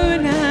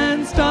moon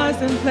and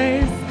stars in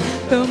place.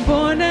 Though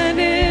born an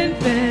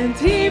infant,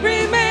 he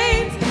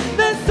remains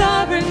the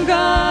sovereign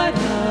God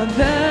of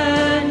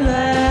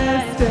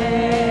endless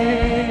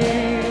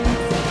days.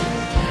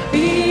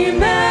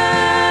 Emmanuel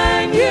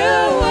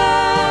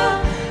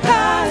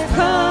has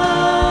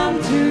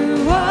come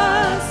to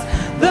us.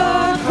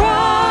 The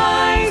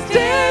Christ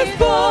is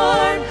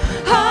born.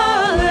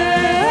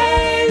 Hallelujah.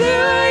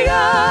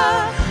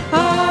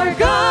 Our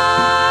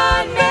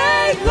God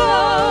made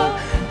low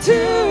to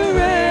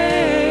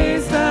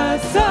raise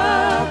us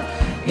up.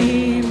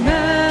 Emmanuel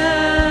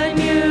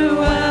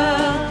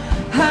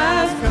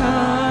has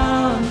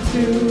come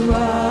to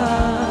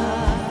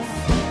us.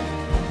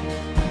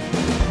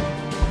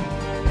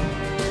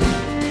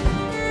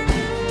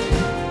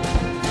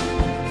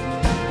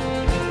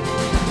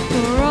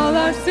 For all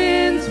our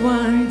sins,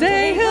 one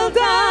day he'll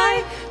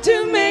die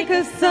to make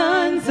us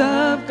sons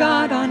of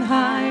God on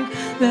high.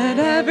 Let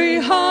every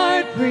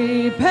heart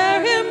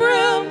prepare him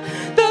room.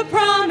 The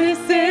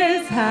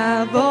promises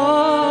have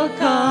all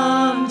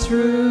come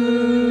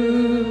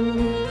true.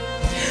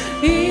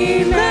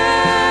 Emmanuel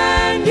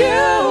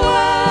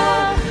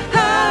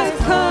has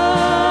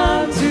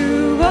come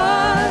to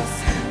us.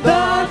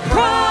 The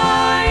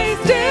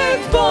Christ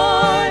is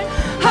born.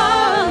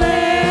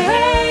 Hallelujah.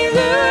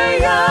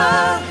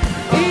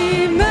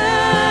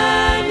 Emmanuel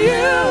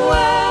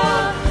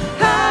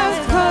has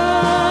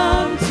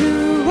come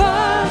to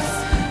us.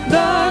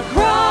 The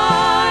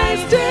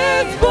Christ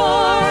is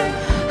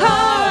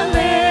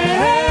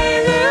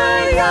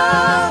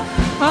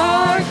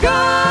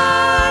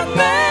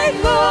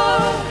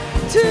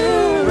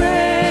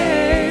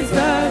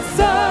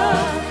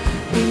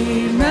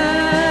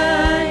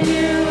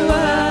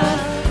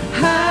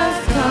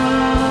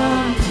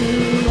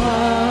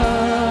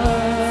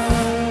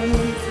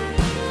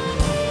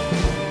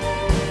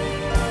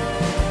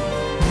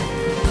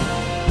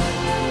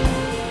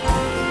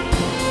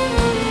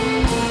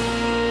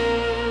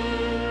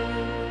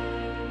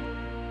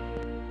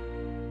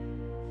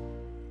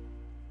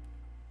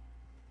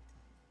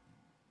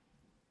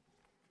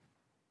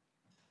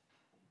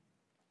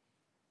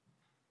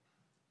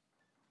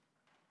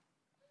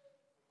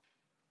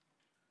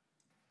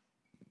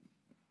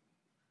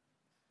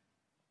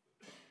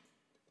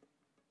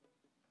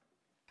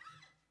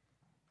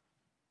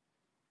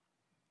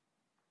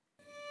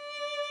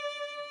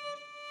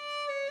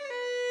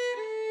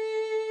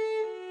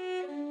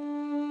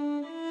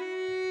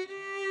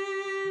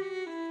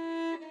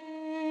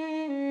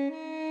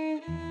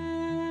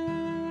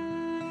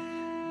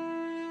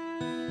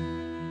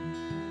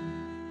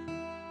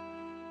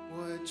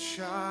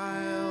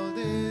child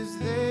is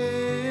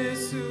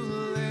this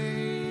who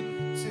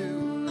laid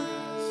to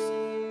rest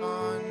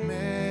on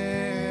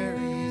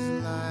Mary's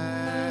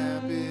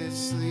lap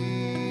is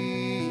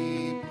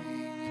sleeping,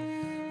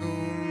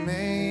 whom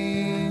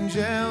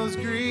angels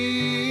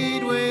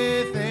greet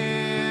with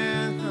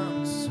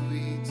anthems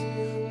sweet,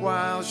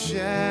 while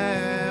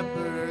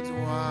shepherds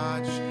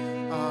watch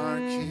are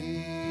keeping.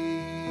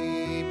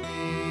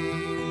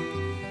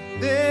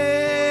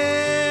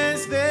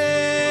 This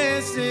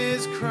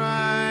is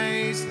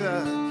Christ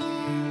the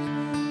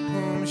King,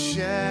 whom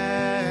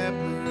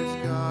shepherds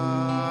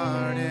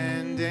guard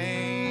and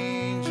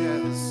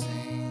angels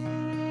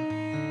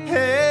sing.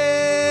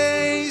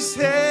 Haste,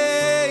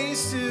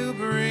 haste to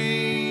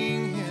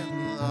bring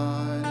him,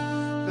 Lord,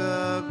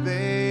 the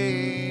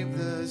babe,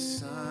 the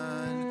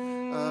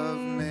Son of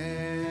Mary.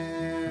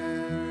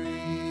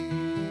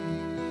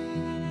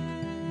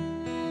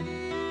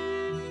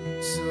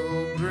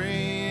 So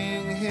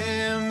bring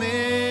him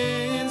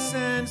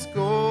incense,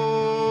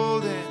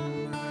 gold,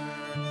 and myrrh.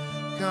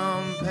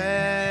 Come,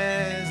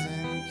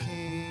 peasant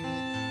king,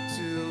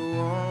 to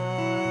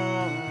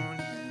own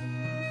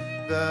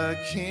him, the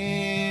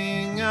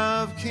King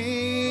of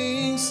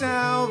kings,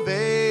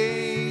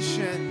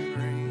 salvation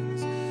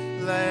brings.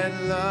 Let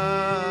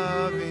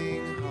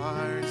loving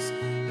hearts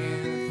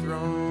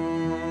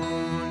enthrone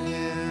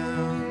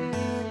him.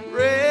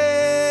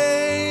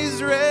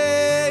 Raise,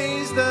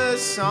 raise the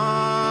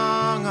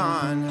song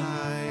on high.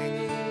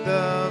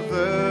 The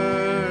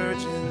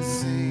virgin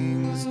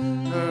sings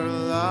her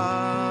lullaby.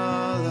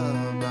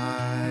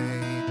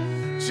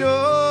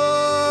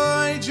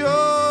 Joy,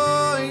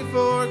 joy,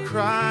 for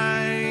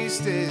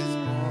Christ is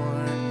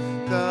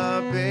born,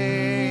 the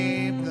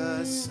babe,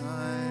 the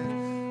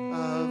Son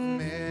of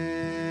Mary.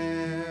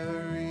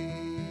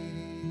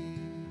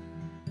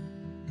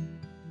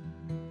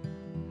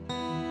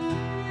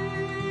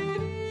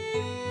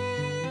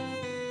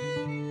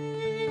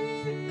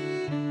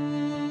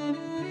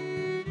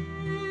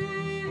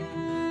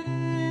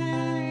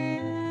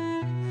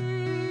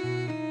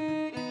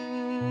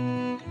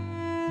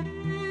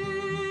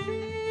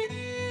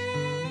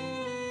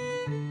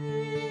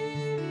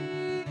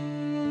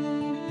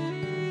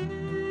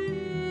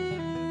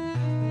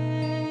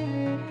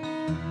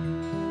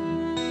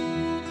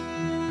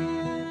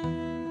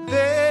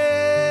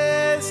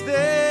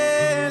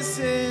 This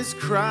is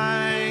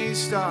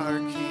Christ our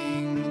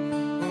King,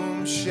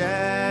 whom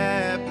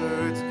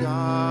shepherds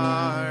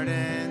guard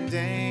and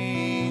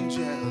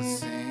angels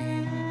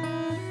sing.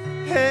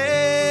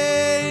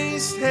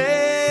 Haste,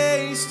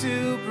 haste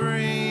to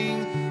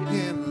bring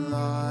him,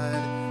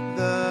 Lord,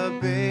 the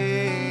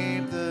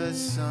babe, the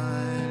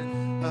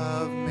Son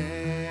of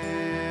Mary.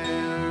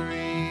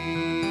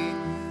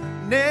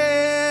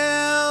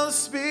 Nail,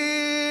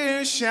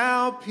 spear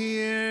shall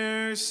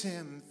pierce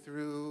him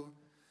through,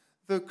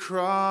 the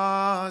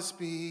cross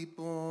be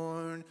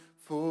borne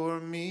for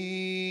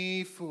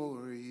me,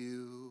 for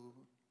you.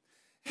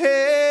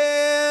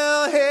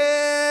 Hail,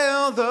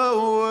 hail, the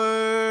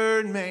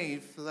Word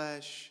made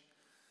flesh,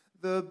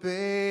 the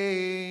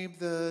babe,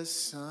 the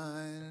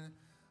Son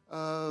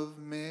of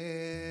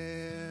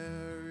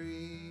Mary.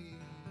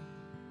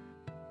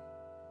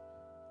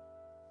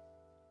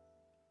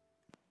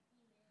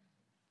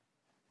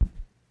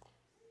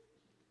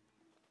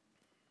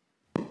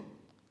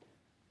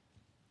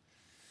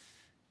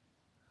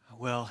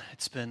 Well,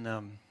 it's been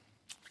a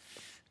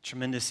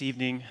tremendous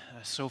evening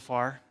so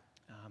far.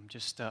 I'm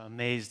just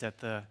amazed at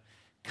the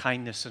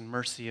kindness and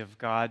mercy of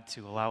God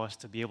to allow us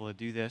to be able to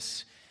do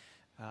this.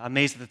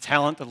 Amazed at the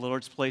talent that the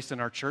Lord's placed in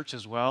our church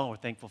as well. We're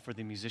thankful for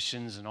the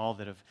musicians and all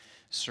that have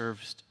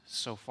served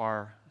so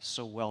far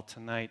so well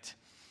tonight.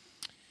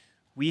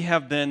 We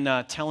have been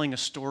telling a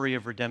story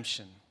of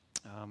redemption,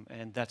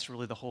 and that's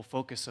really the whole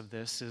focus of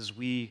this, is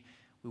we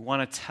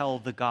want to tell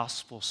the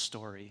gospel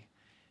story.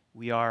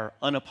 We are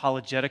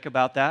unapologetic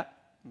about that.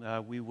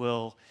 We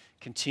will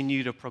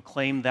continue to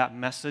proclaim that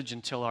message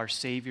until our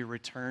Savior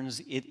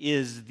returns. It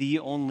is the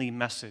only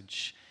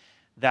message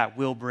that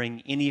will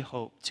bring any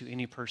hope to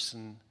any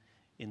person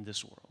in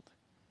this world.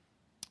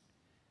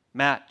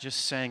 Matt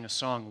just sang a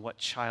song, "What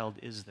Child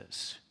Is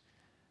This?"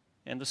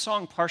 And the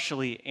song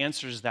partially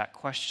answers that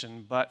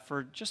question, but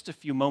for just a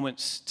few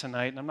moments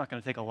tonight, and I'm not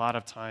going to take a lot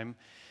of time,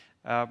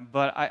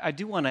 but I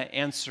do want to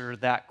answer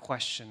that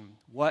question.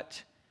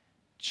 What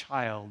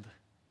child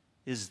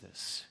is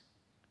this?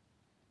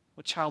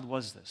 What child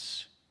was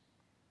this?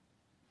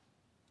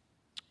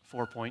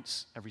 4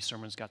 points. Every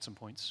sermon's got some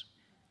points.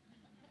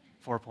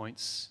 4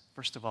 points.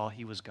 First of all,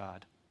 he was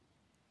God.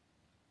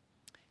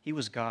 He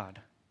was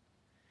God.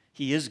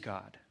 He is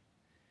God.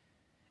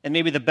 And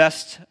maybe the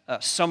best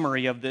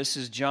summary of this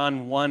is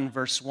John 1,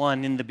 verse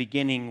 1. In the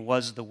beginning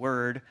was the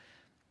Word,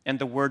 and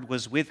the Word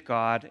was with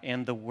God,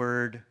 and the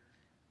Word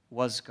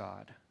was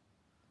God.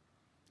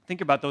 Think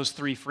about those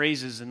three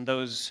phrases in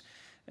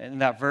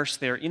that verse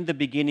there. In the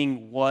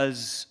beginning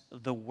was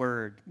the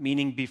Word,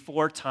 meaning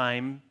before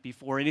time,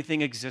 before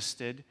anything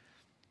existed,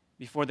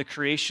 before the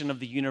creation of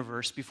the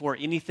universe, before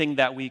anything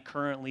that we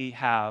currently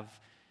have,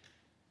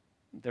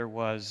 there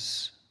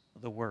was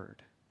the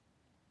Word.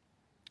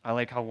 I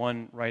like how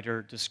one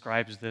writer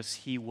describes this.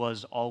 He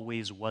was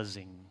always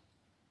wasing.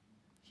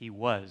 He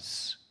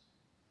was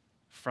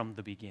from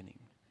the beginning.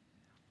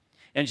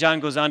 And John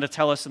goes on to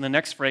tell us in the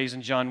next phrase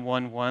in John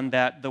 1:1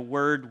 that the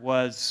Word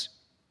was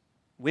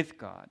with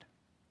God.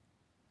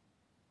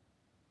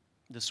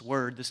 This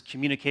Word, this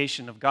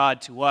communication of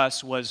God to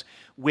us was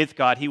with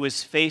God. He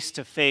was face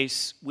to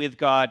face with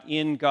God,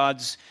 in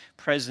God's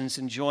presence,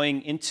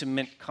 enjoying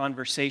intimate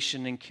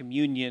conversation and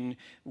communion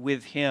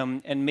with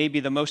Him. And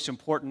maybe the most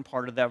important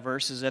part of that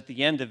verse is at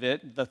the end of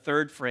it, the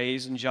third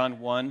phrase in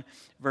John 1,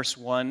 verse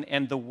 1,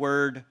 and the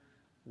Word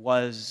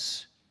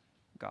was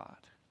God.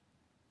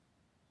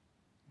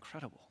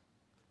 Incredible.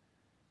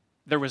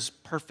 There was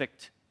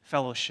perfect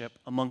fellowship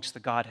amongst the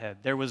Godhead.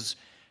 There was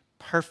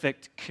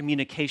perfect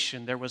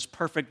communication. There was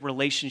perfect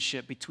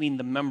relationship between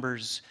the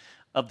members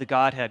of the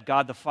Godhead,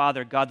 God the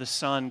Father, God the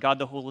Son, God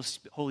the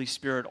Holy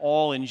Spirit,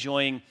 all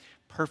enjoying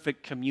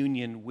perfect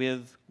communion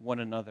with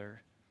one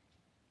another.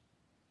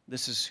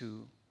 This is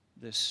who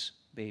this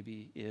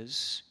baby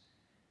is.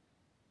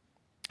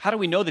 How do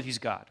we know that He's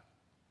God?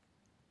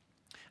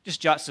 Just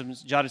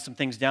jotted some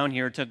things down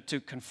here to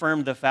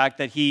confirm the fact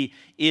that He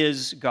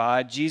is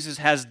God. Jesus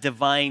has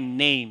divine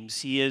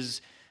names. He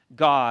is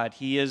God.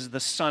 He is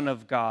the Son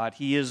of God.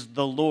 He is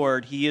the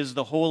Lord. He is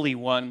the Holy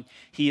One.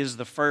 He is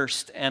the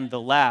first and the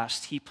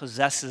last. He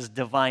possesses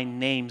divine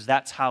names.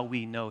 That's how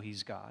we know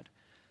He's God.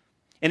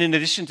 And in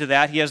addition to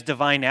that, He has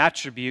divine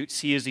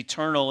attributes. He is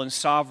eternal and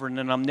sovereign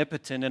and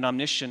omnipotent and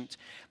omniscient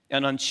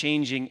and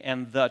unchanging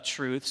and the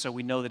truth. So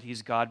we know that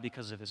He's God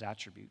because of His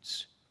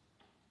attributes.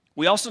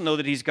 We also know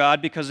that He's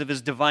God because of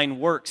His divine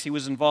works. He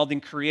was involved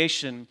in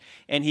creation,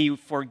 and He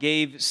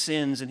forgave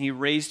sins, and He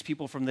raised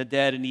people from the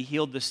dead, and He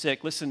healed the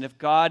sick. Listen, if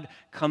God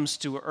comes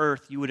to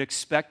earth, you would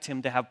expect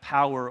Him to have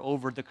power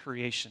over the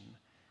creation.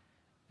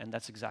 And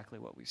that's exactly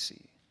what we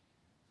see.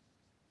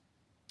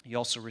 He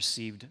also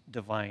received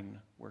divine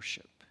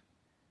worship.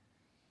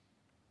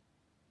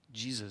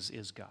 Jesus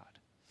is God.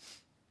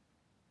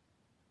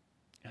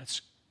 And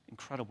it's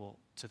incredible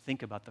to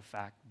think about the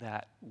fact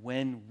that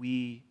when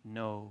we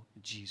know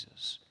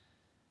Jesus,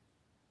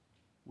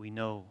 we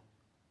know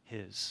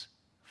His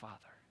Father,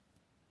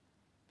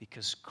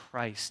 because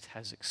Christ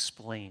has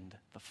explained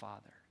the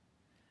Father.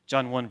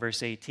 John 1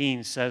 verse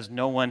 18 says,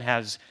 "No one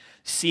has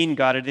seen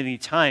God at any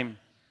time.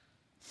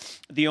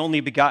 The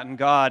only begotten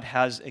God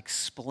has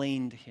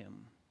explained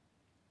Him."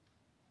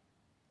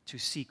 To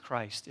see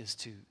Christ is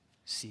to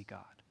see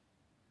God.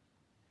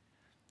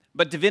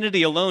 But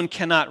divinity alone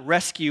cannot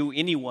rescue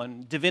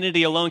anyone.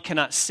 Divinity alone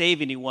cannot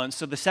save anyone.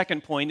 So the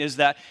second point is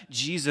that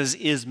Jesus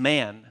is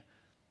man.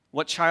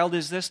 What child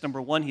is this?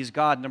 Number one, He's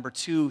God. Number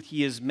two,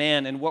 He is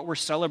man. And what we're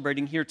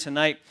celebrating here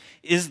tonight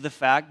is the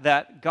fact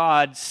that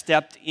God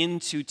stepped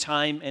into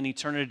time and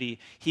eternity.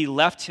 He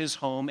left His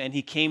home and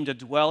He came to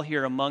dwell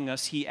here among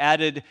us. He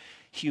added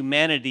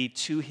humanity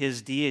to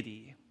His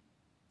deity.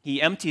 He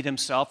emptied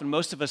Himself, and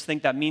most of us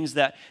think that means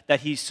that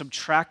He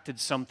subtracted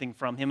something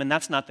from Him, and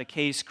that's not the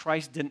case.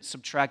 Christ didn't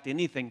subtract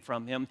anything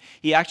from Him.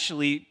 He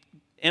actually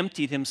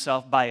emptied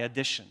Himself by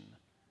addition.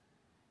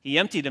 He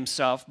emptied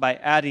Himself by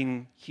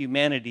adding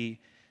humanity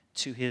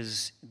to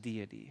His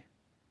deity.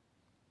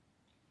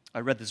 I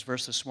read this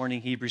verse this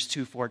morning, Hebrews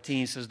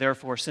 2:14 says,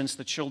 "Therefore, since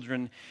the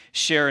children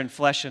share in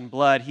flesh and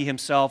blood, He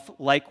Himself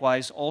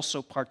likewise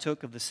also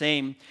partook of the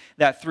same,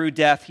 that through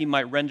death He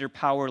might render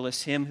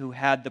powerless him who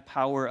had the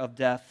power of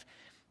death,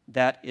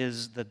 that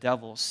is the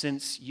devil."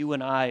 Since you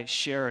and I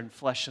share in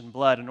flesh and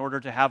blood, in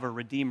order to have a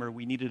Redeemer,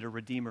 we needed a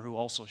Redeemer who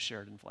also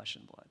shared in flesh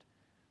and blood.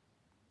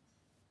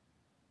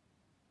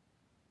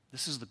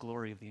 This is the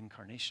glory of the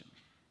incarnation.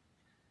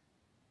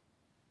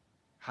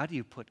 How do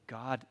you put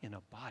God in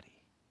a body?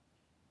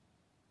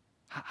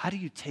 How do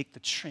you take the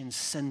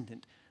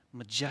transcendent,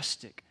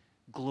 majestic,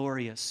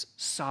 glorious,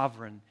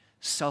 sovereign,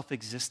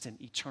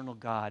 self-existent, eternal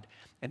God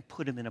and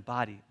put Him in a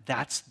body?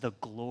 That's the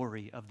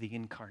glory of the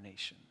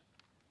incarnation.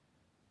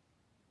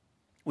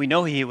 We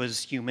know He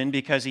was human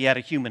because He had a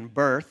human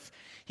birth.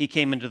 He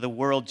came into the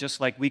world just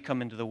like we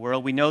come into the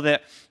world. We know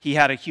that He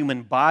had a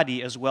human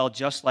body as well,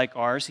 just like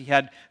ours. He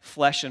had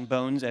flesh and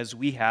bones as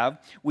we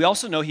have. We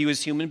also know He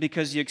was human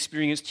because He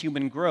experienced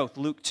human growth.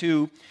 Luke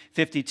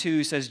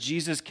 2:52 says,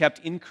 Jesus kept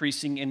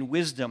increasing in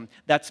wisdom,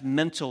 that's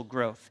mental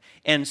growth,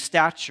 and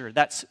stature,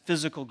 that's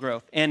physical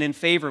growth, and in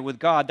favor with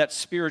God, that's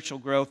spiritual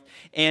growth,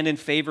 and in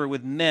favor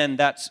with men,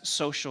 that's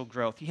social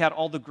growth. He had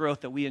all the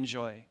growth that we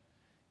enjoy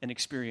and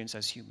experience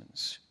as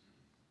humans.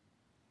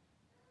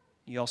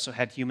 He also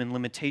had human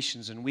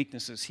limitations and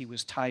weaknesses. He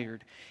was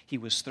tired, He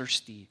was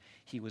thirsty,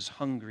 He was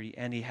hungry,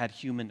 and He had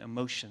human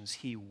emotions.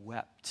 He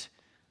wept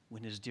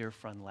when His dear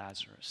friend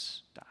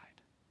Lazarus died.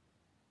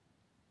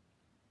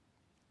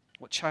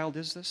 What child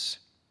is this?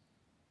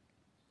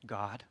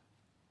 God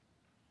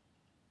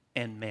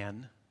and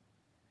man,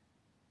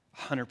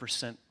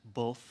 100%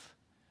 both,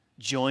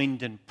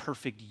 joined in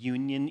perfect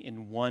union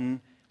in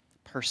one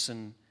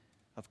person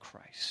of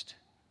Christ.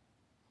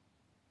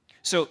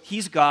 So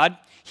he's God,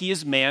 he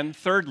is man.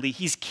 Thirdly,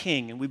 he's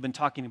king. And we've been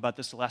talking about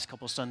this the last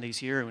couple of Sundays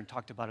here, and we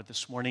talked about it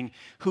this morning.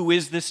 Who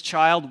is this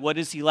child? What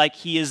is he like?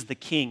 He is the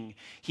king.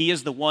 He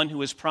is the one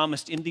who is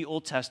promised in the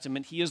Old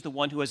Testament. He is the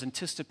one who has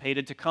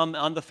anticipated to come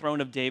on the throne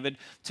of David,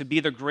 to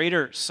be the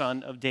greater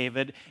son of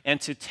David,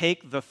 and to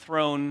take the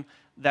throne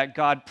that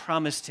God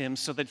promised him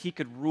so that he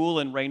could rule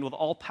and reign with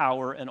all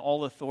power and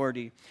all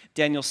authority.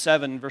 Daniel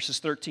 7, verses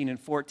 13 and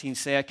 14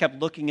 say, I kept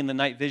looking in the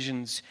night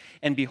visions,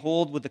 and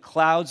behold, with the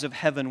clouds of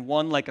heaven,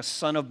 one like a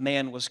son of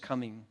man was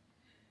coming.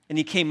 And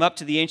he came up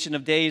to the Ancient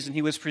of Days, and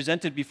he was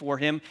presented before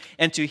him,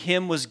 and to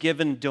him was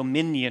given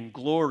dominion,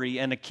 glory,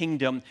 and a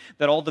kingdom,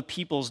 that all the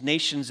peoples,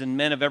 nations, and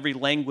men of every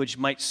language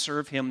might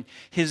serve him.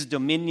 His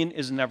dominion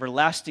is an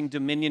everlasting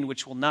dominion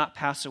which will not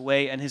pass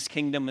away, and his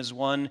kingdom is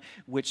one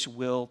which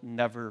will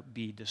never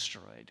be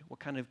destroyed. What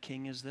kind of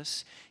king is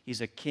this?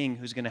 He's a king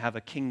who's going to have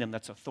a kingdom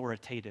that's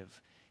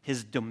authoritative.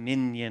 His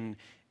dominion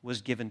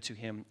was given to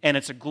him. And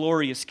it's a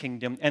glorious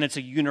kingdom, and it's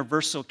a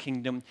universal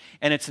kingdom,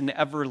 and it's an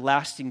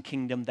everlasting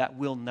kingdom that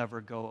will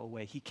never go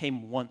away. He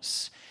came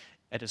once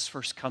at his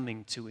first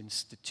coming to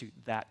institute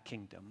that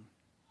kingdom.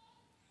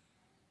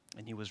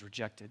 And he was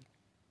rejected,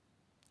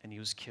 and he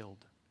was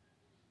killed.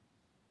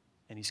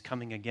 And he's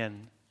coming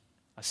again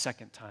a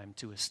second time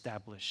to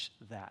establish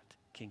that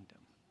kingdom.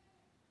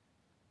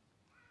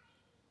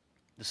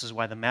 This is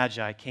why the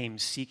Magi came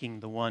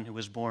seeking the one who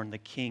was born the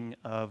King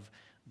of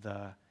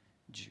the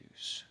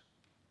Jews.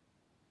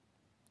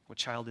 What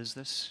child is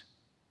this?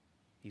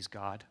 He's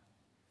God.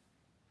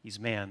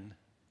 He's man.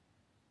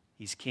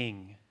 He's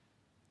king.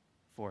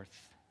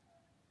 Fourth,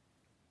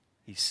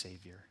 he's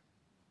Savior.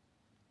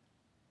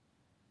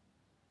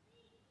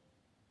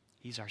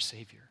 He's our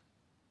Savior.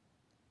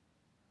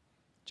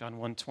 John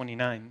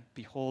 1:29,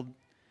 behold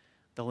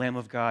the Lamb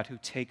of God who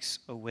takes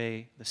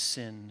away the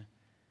sin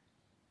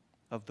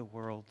of the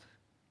world.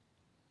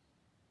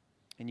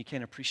 And you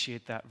can't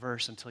appreciate that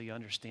verse until you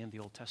understand the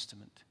Old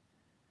Testament.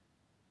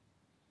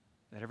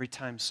 That every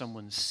time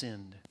someone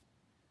sinned,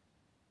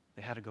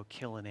 they had to go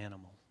kill an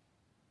animal.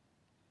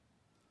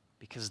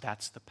 Because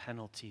that's the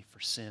penalty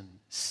for sin.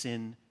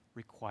 Sin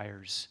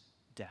requires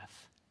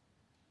death.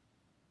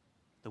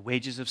 The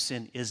wages of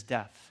sin is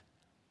death.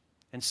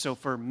 And so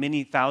for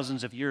many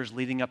thousands of years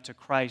leading up to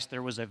Christ,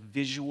 there was a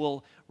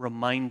visual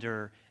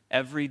reminder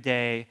every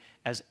day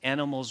as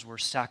animals were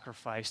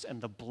sacrificed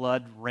and the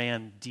blood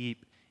ran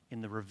deep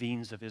in the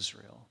ravines of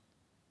Israel,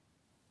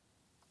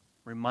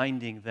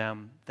 reminding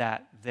them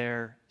that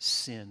their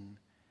sin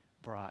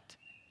brought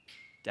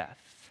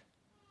death.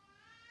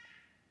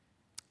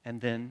 And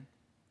then,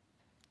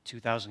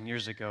 2,000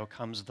 years ago,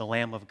 comes the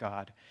Lamb of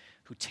God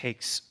who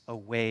takes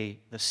away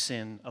the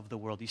sin of the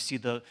world. You see,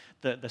 the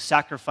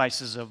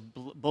sacrifices of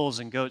bulls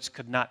and goats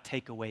could not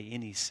take away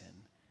any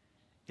sin.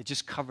 It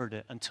just covered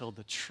it until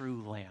the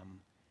true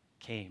Lamb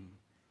came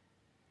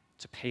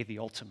to pay the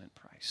ultimate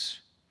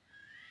price.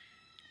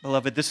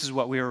 Beloved, this is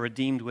what we are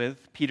redeemed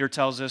with. Peter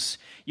tells us,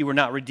 you were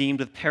not redeemed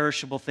with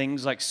perishable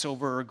things like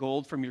silver or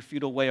gold from your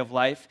futile way of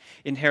life,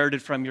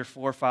 inherited from your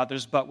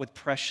forefathers, but with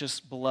precious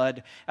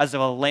blood, as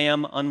of a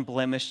lamb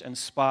unblemished and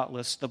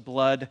spotless, the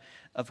blood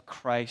of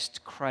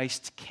Christ.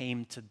 Christ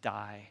came to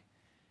die,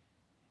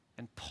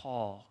 and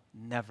Paul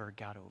never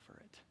got over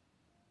it.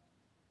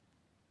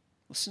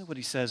 Listen to what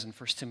he says in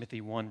 1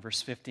 Timothy 1,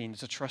 verse 15.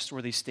 It's a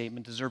trustworthy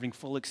statement deserving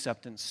full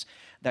acceptance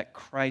that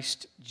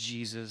Christ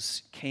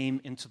Jesus came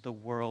into the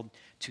world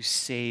to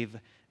save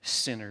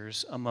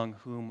sinners, among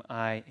whom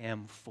I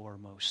am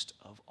foremost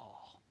of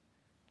all.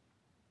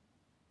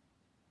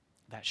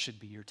 That should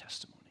be your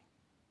testimony.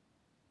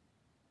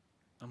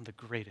 I'm the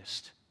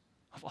greatest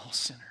of all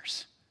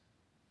sinners.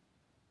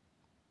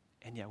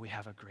 And yet we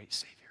have a great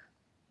Savior.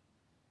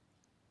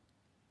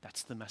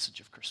 That's the message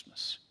of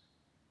Christmas.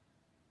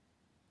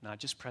 Not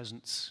just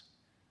presents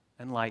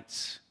and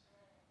lights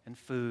and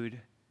food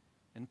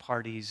and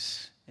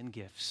parties and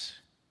gifts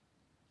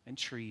and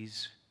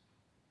trees.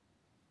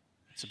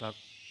 It's about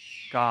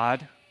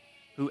God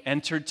who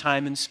entered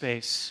time and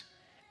space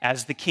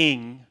as the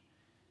King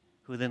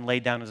who then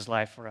laid down his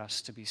life for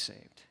us to be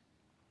saved.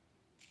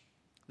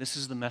 This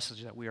is the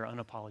message that we are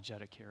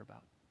unapologetic here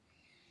about.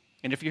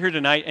 And if you're here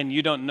tonight and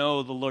you don't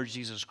know the Lord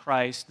Jesus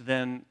Christ,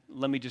 then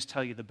let me just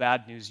tell you the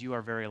bad news. You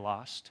are very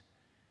lost.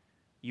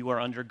 You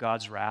are under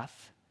God's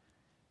wrath.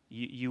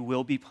 You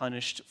will be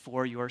punished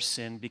for your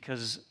sin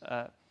because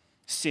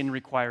sin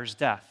requires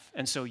death.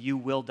 And so you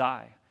will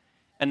die.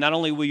 And not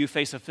only will you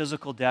face a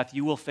physical death,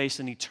 you will face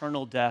an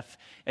eternal death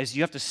as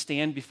you have to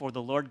stand before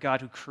the Lord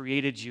God who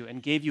created you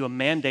and gave you a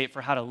mandate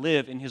for how to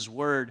live in His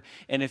Word.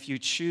 And if you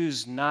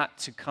choose not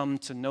to come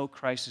to know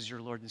Christ as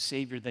your Lord and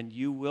Savior, then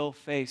you will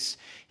face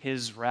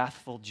His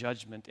wrathful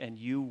judgment and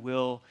you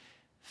will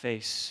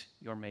face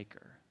your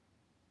Maker.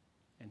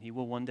 And He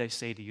will one day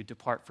say to you,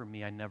 "Depart from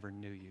me, I never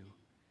knew you."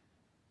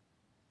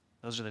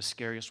 Those are the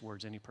scariest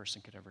words any person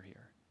could ever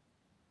hear.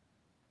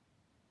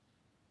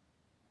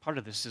 Part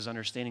of this is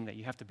understanding that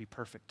you have to be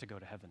perfect to go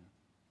to heaven.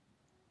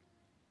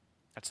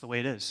 That's the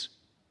way it is.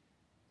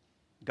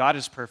 God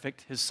is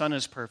perfect. His Son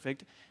is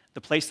perfect.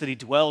 The place that he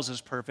dwells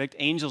is perfect.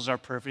 Angels are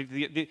perfect.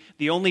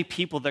 The only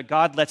people that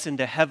God lets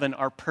into heaven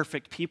are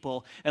perfect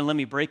people. And let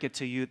me break it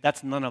to you,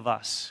 that's none of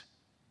us.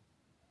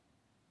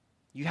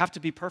 You have to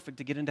be perfect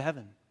to get into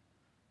heaven.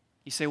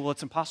 You say, well,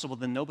 it's impossible,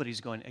 then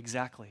nobody's going.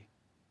 Exactly.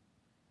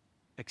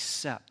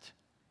 Except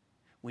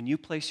when you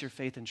place your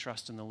faith and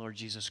trust in the Lord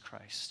Jesus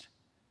Christ,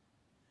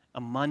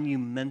 a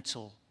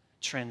monumental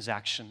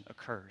transaction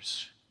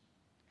occurs.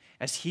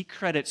 As he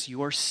credits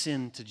your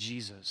sin to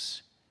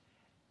Jesus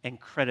and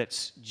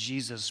credits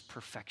Jesus'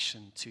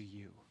 perfection to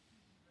you.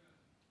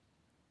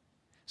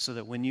 So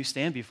that when you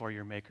stand before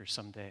your Maker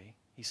someday,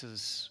 he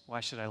says, why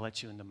should I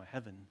let you into my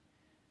heaven?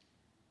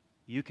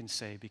 You can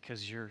say,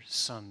 because your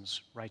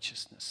Son's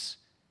righteousness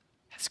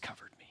has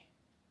covered me.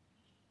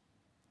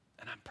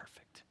 And I'm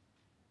perfect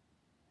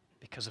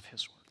because of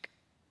his work.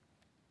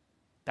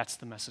 That's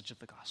the message of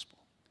the gospel.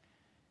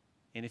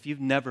 And if you've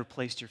never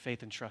placed your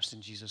faith and trust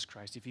in Jesus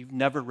Christ, if you've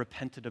never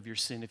repented of your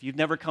sin, if you've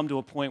never come to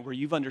a point where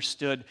you've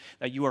understood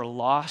that you are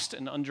lost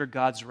and under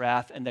God's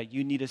wrath and that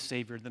you need a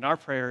Savior, then our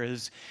prayer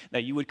is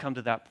that you would come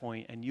to that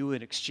point and you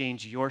would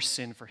exchange your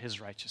sin for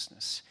his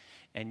righteousness.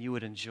 And you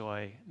would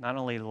enjoy not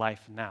only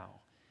life now,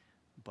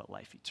 but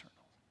life eternal.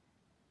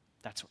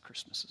 That's what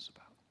Christmas is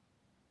about.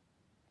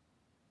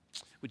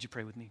 Would you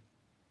pray with me?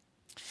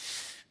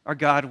 Our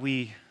God,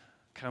 we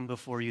come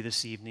before you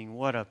this evening.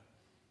 What a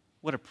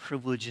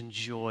privilege and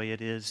joy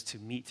it is to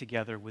meet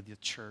together with the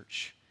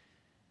church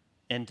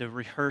and to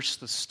rehearse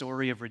the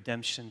story of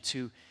redemption,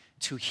 to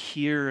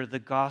hear the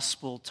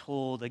gospel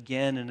told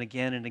again and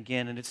again and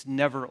again, and it's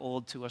never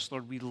old to us.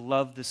 Lord, we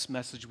love this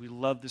message, we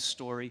love this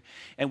story,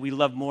 and we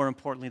love, more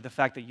importantly, the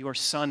fact that your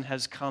Son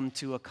has come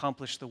to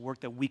accomplish the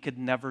work that we could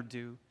never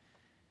do.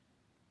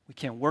 We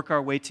can't work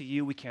our way to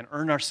you, we can't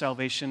earn our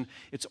salvation.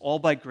 It's all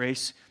by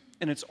grace,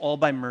 and it's all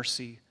by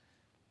mercy.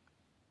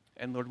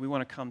 And Lord, we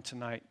want to come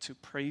tonight to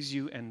praise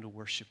you and to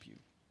worship you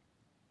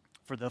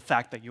for the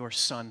fact that your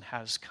Son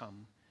has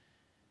come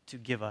to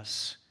give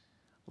us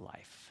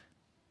life.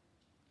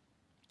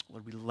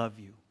 Lord, we love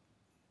you.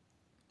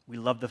 We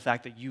love the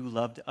fact that you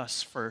loved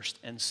us first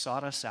and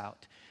sought us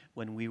out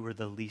when we were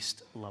the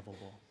least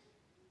lovable.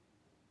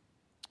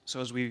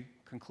 So as we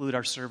conclude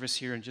our service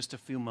here in just a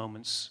few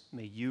moments,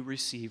 may you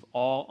receive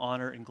all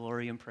honor and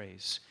glory and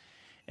praise.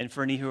 And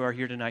for any who are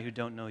here tonight who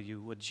don't know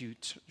you, would you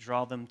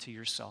draw them to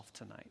yourself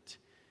tonight?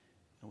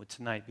 And would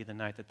tonight be the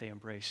night that they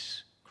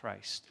embrace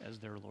Christ as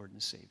their Lord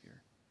and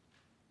Savior?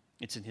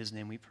 It's in his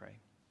name we pray.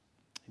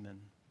 Amen.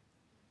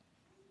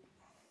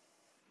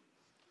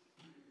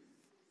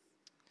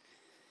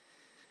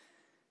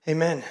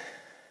 Amen.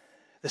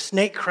 The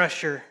snake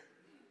crusher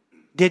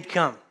did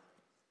come,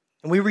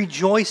 and we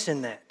rejoice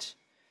in that.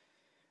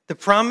 The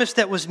promise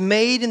that was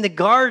made in the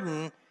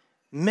garden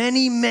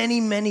many,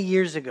 many, many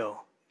years ago.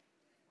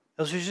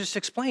 As was just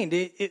explained,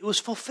 it was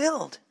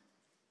fulfilled.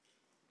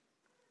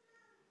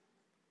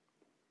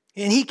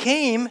 And he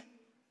came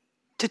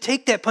to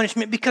take that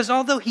punishment because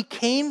although he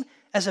came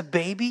as a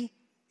baby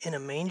in a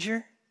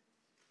manger,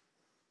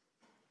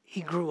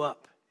 he grew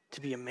up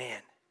to be a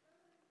man.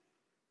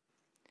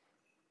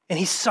 And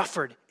he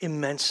suffered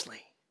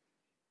immensely.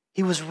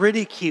 He was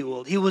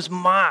ridiculed. He was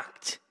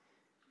mocked.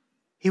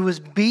 He was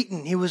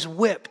beaten. He was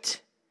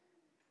whipped.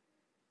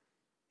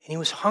 And he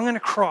was hung on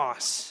a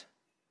cross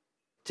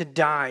to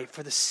die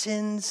for the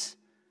sins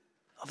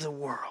of the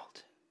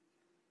world.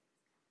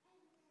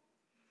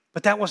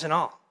 But that wasn't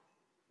all.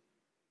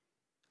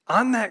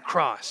 On that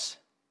cross,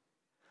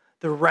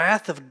 the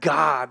wrath of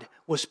God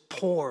was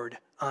poured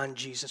on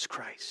Jesus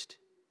Christ.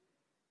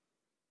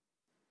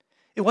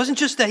 It wasn't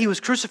just that he was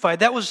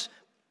crucified. That was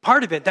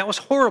part of it. That was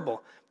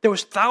horrible. There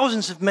was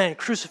thousands of men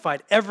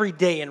crucified every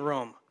day in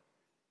Rome.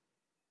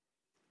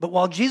 But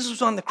while Jesus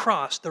was on the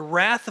cross, the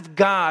wrath of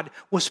God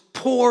was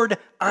poured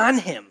on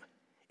him.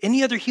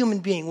 Any other human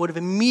being would have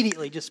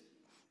immediately just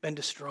been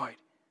destroyed.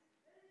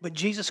 But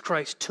Jesus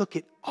Christ took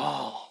it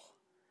all.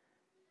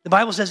 The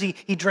Bible says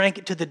he drank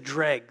it to the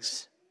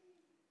dregs.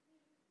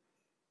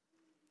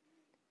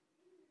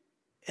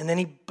 And then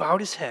he bowed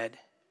his head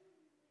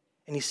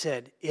and he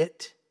said,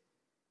 "It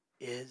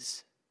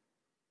is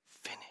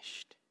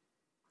finished."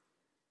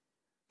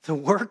 The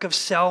work of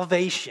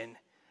salvation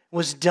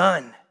was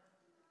done.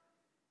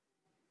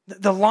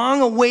 The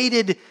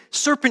long-awaited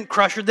serpent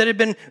crusher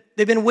that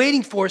they've been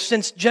waiting for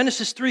since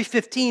Genesis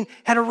 3:15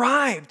 had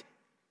arrived.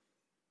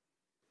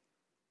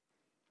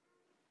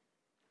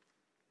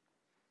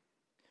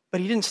 But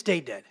he didn't stay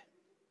dead.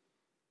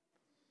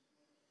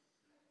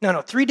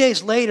 No. 3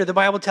 days later, the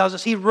Bible tells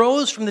us he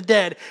rose from the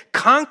dead,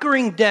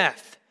 conquering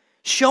death,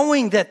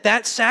 showing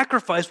that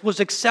sacrifice was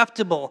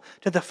acceptable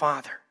to the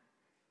Father.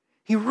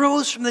 He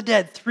rose from the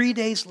dead 3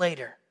 days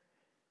later.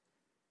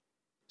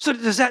 So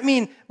does that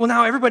mean, well,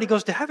 now everybody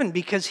goes to heaven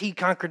because he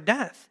conquered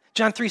death?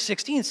 John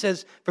 3:16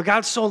 says, "For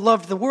God so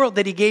loved the world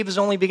that he gave his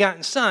only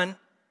begotten Son."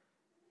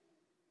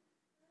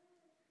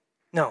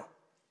 No.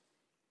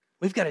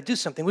 We've got to do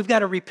something. We've got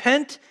to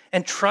repent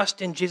and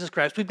trust in Jesus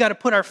Christ. We've got to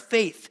put our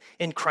faith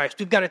in Christ.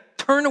 We've got to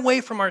turn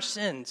away from our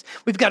sins.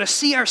 We've got to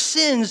see our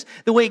sins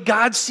the way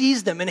God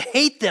sees them and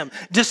hate them,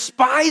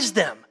 despise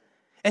them,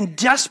 and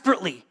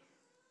desperately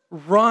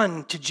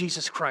run to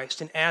Jesus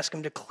Christ and ask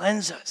him to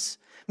cleanse us,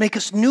 make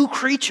us new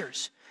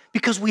creatures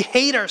because we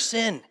hate our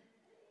sin.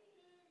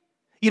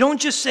 You don't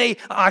just say,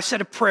 I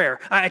said a prayer,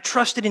 I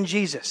trusted in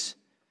Jesus.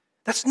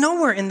 That's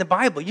nowhere in the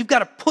Bible. You've got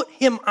to put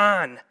him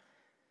on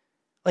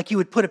like you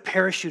would put a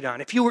parachute on.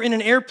 If you were in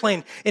an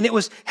airplane and it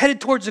was headed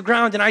towards the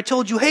ground and I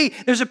told you, hey,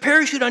 there's a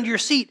parachute under your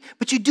seat,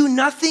 but you do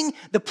nothing,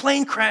 the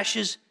plane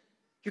crashes,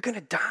 you're going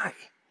to die.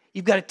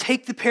 You've got to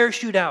take the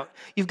parachute out.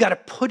 You've got to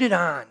put it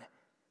on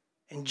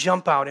and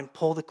jump out and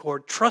pull the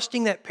cord,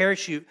 trusting that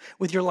parachute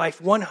with your life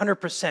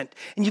 100%.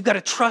 And you've got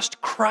to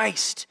trust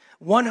Christ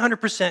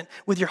 100%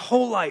 with your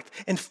whole life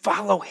and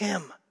follow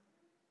him.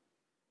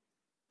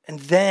 And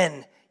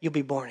then you'll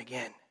be born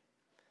again.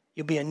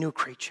 You'll be a new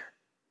creature.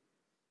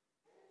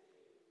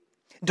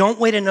 Don't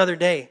wait another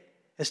day,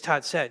 as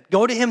Todd said.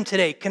 Go to him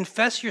today.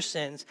 Confess your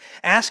sins.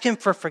 Ask him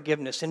for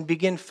forgiveness and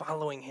begin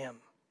following him.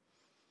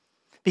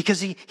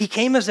 Because he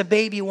came as a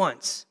baby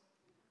once,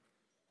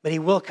 but he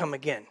will come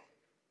again.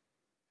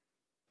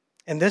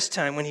 And this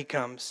time when he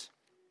comes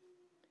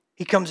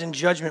in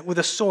judgment with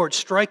a sword,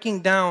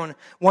 striking down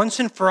once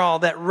and for all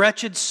that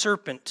wretched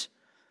serpent,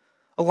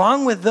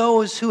 along with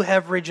those who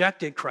have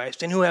rejected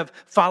Christ and who have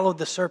followed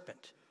the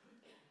serpent.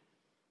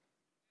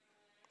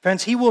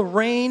 Friends, he will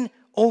reign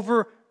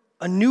over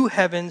a new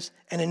heavens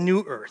and a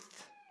new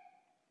earth.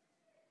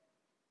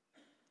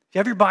 If you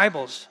have your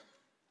Bibles,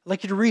 I'd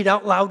like you to read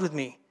out loud with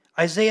me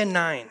Isaiah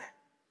 9,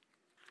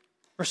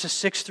 verses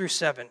 6 through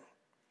 7.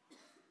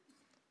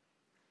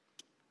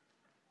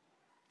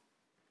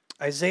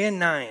 Isaiah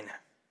 9,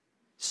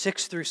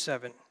 6 through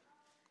 7.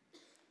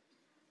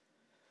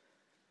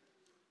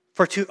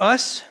 For to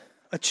us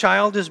a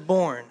child is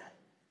born,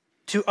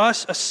 to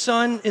us a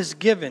son is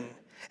given,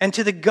 and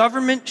to the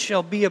government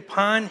shall be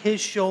upon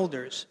his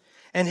shoulders,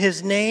 and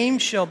his name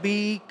shall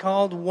be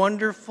called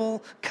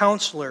Wonderful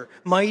Counselor,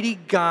 Mighty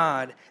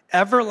God,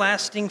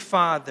 Everlasting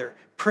Father,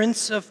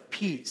 Prince of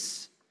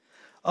Peace.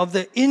 Of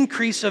the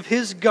increase of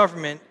his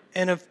government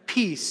and of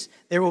peace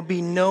there will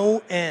be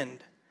no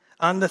end.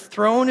 On the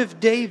throne of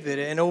David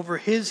and over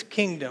his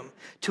kingdom,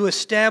 to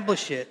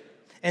establish it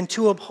and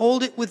to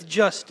uphold it with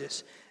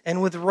justice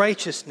and with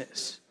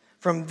righteousness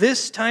from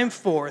this time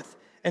forth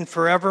and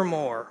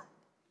forevermore.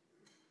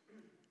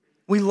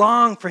 We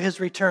long for his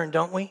return,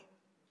 don't we?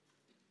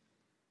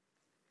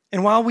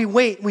 And while we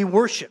wait, we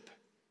worship.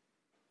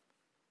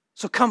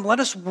 So come, let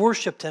us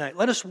worship tonight.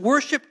 Let us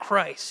worship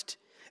Christ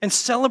and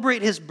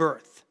celebrate his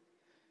birth.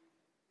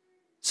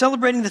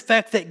 Celebrating the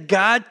fact that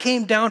God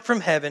came down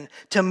from heaven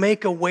to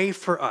make a way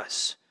for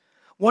us.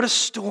 What a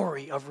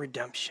story of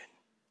redemption.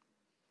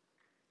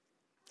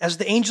 As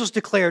the angels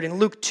declared in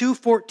Luke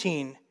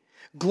 2:14,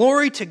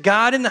 glory to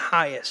God in the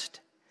highest,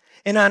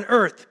 and on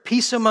earth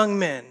peace among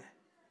men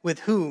with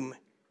whom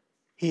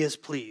he is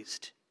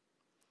pleased.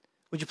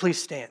 Would you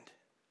please stand?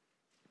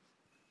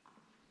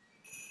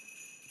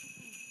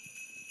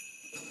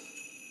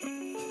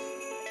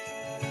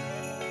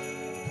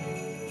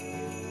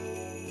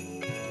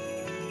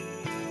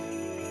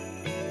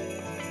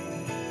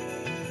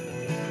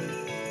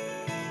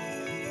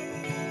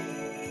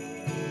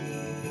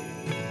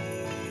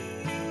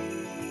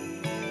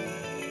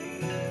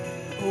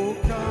 Oh,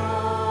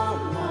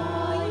 come,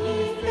 all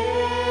ye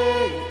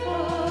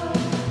faithful,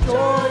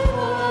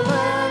 joyful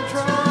and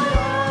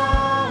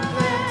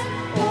triumphant.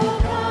 Oh,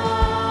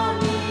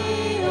 come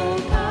ye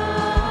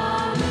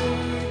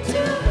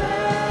to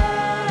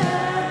Bethlehem.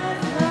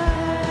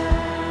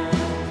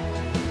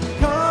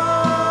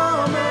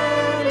 Come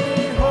and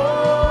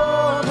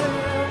behold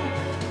him,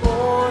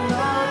 born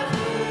the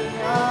King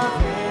of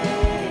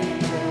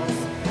ages.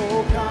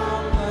 Oh,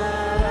 come,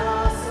 let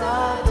us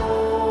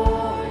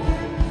adore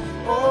him.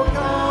 Oh,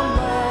 come,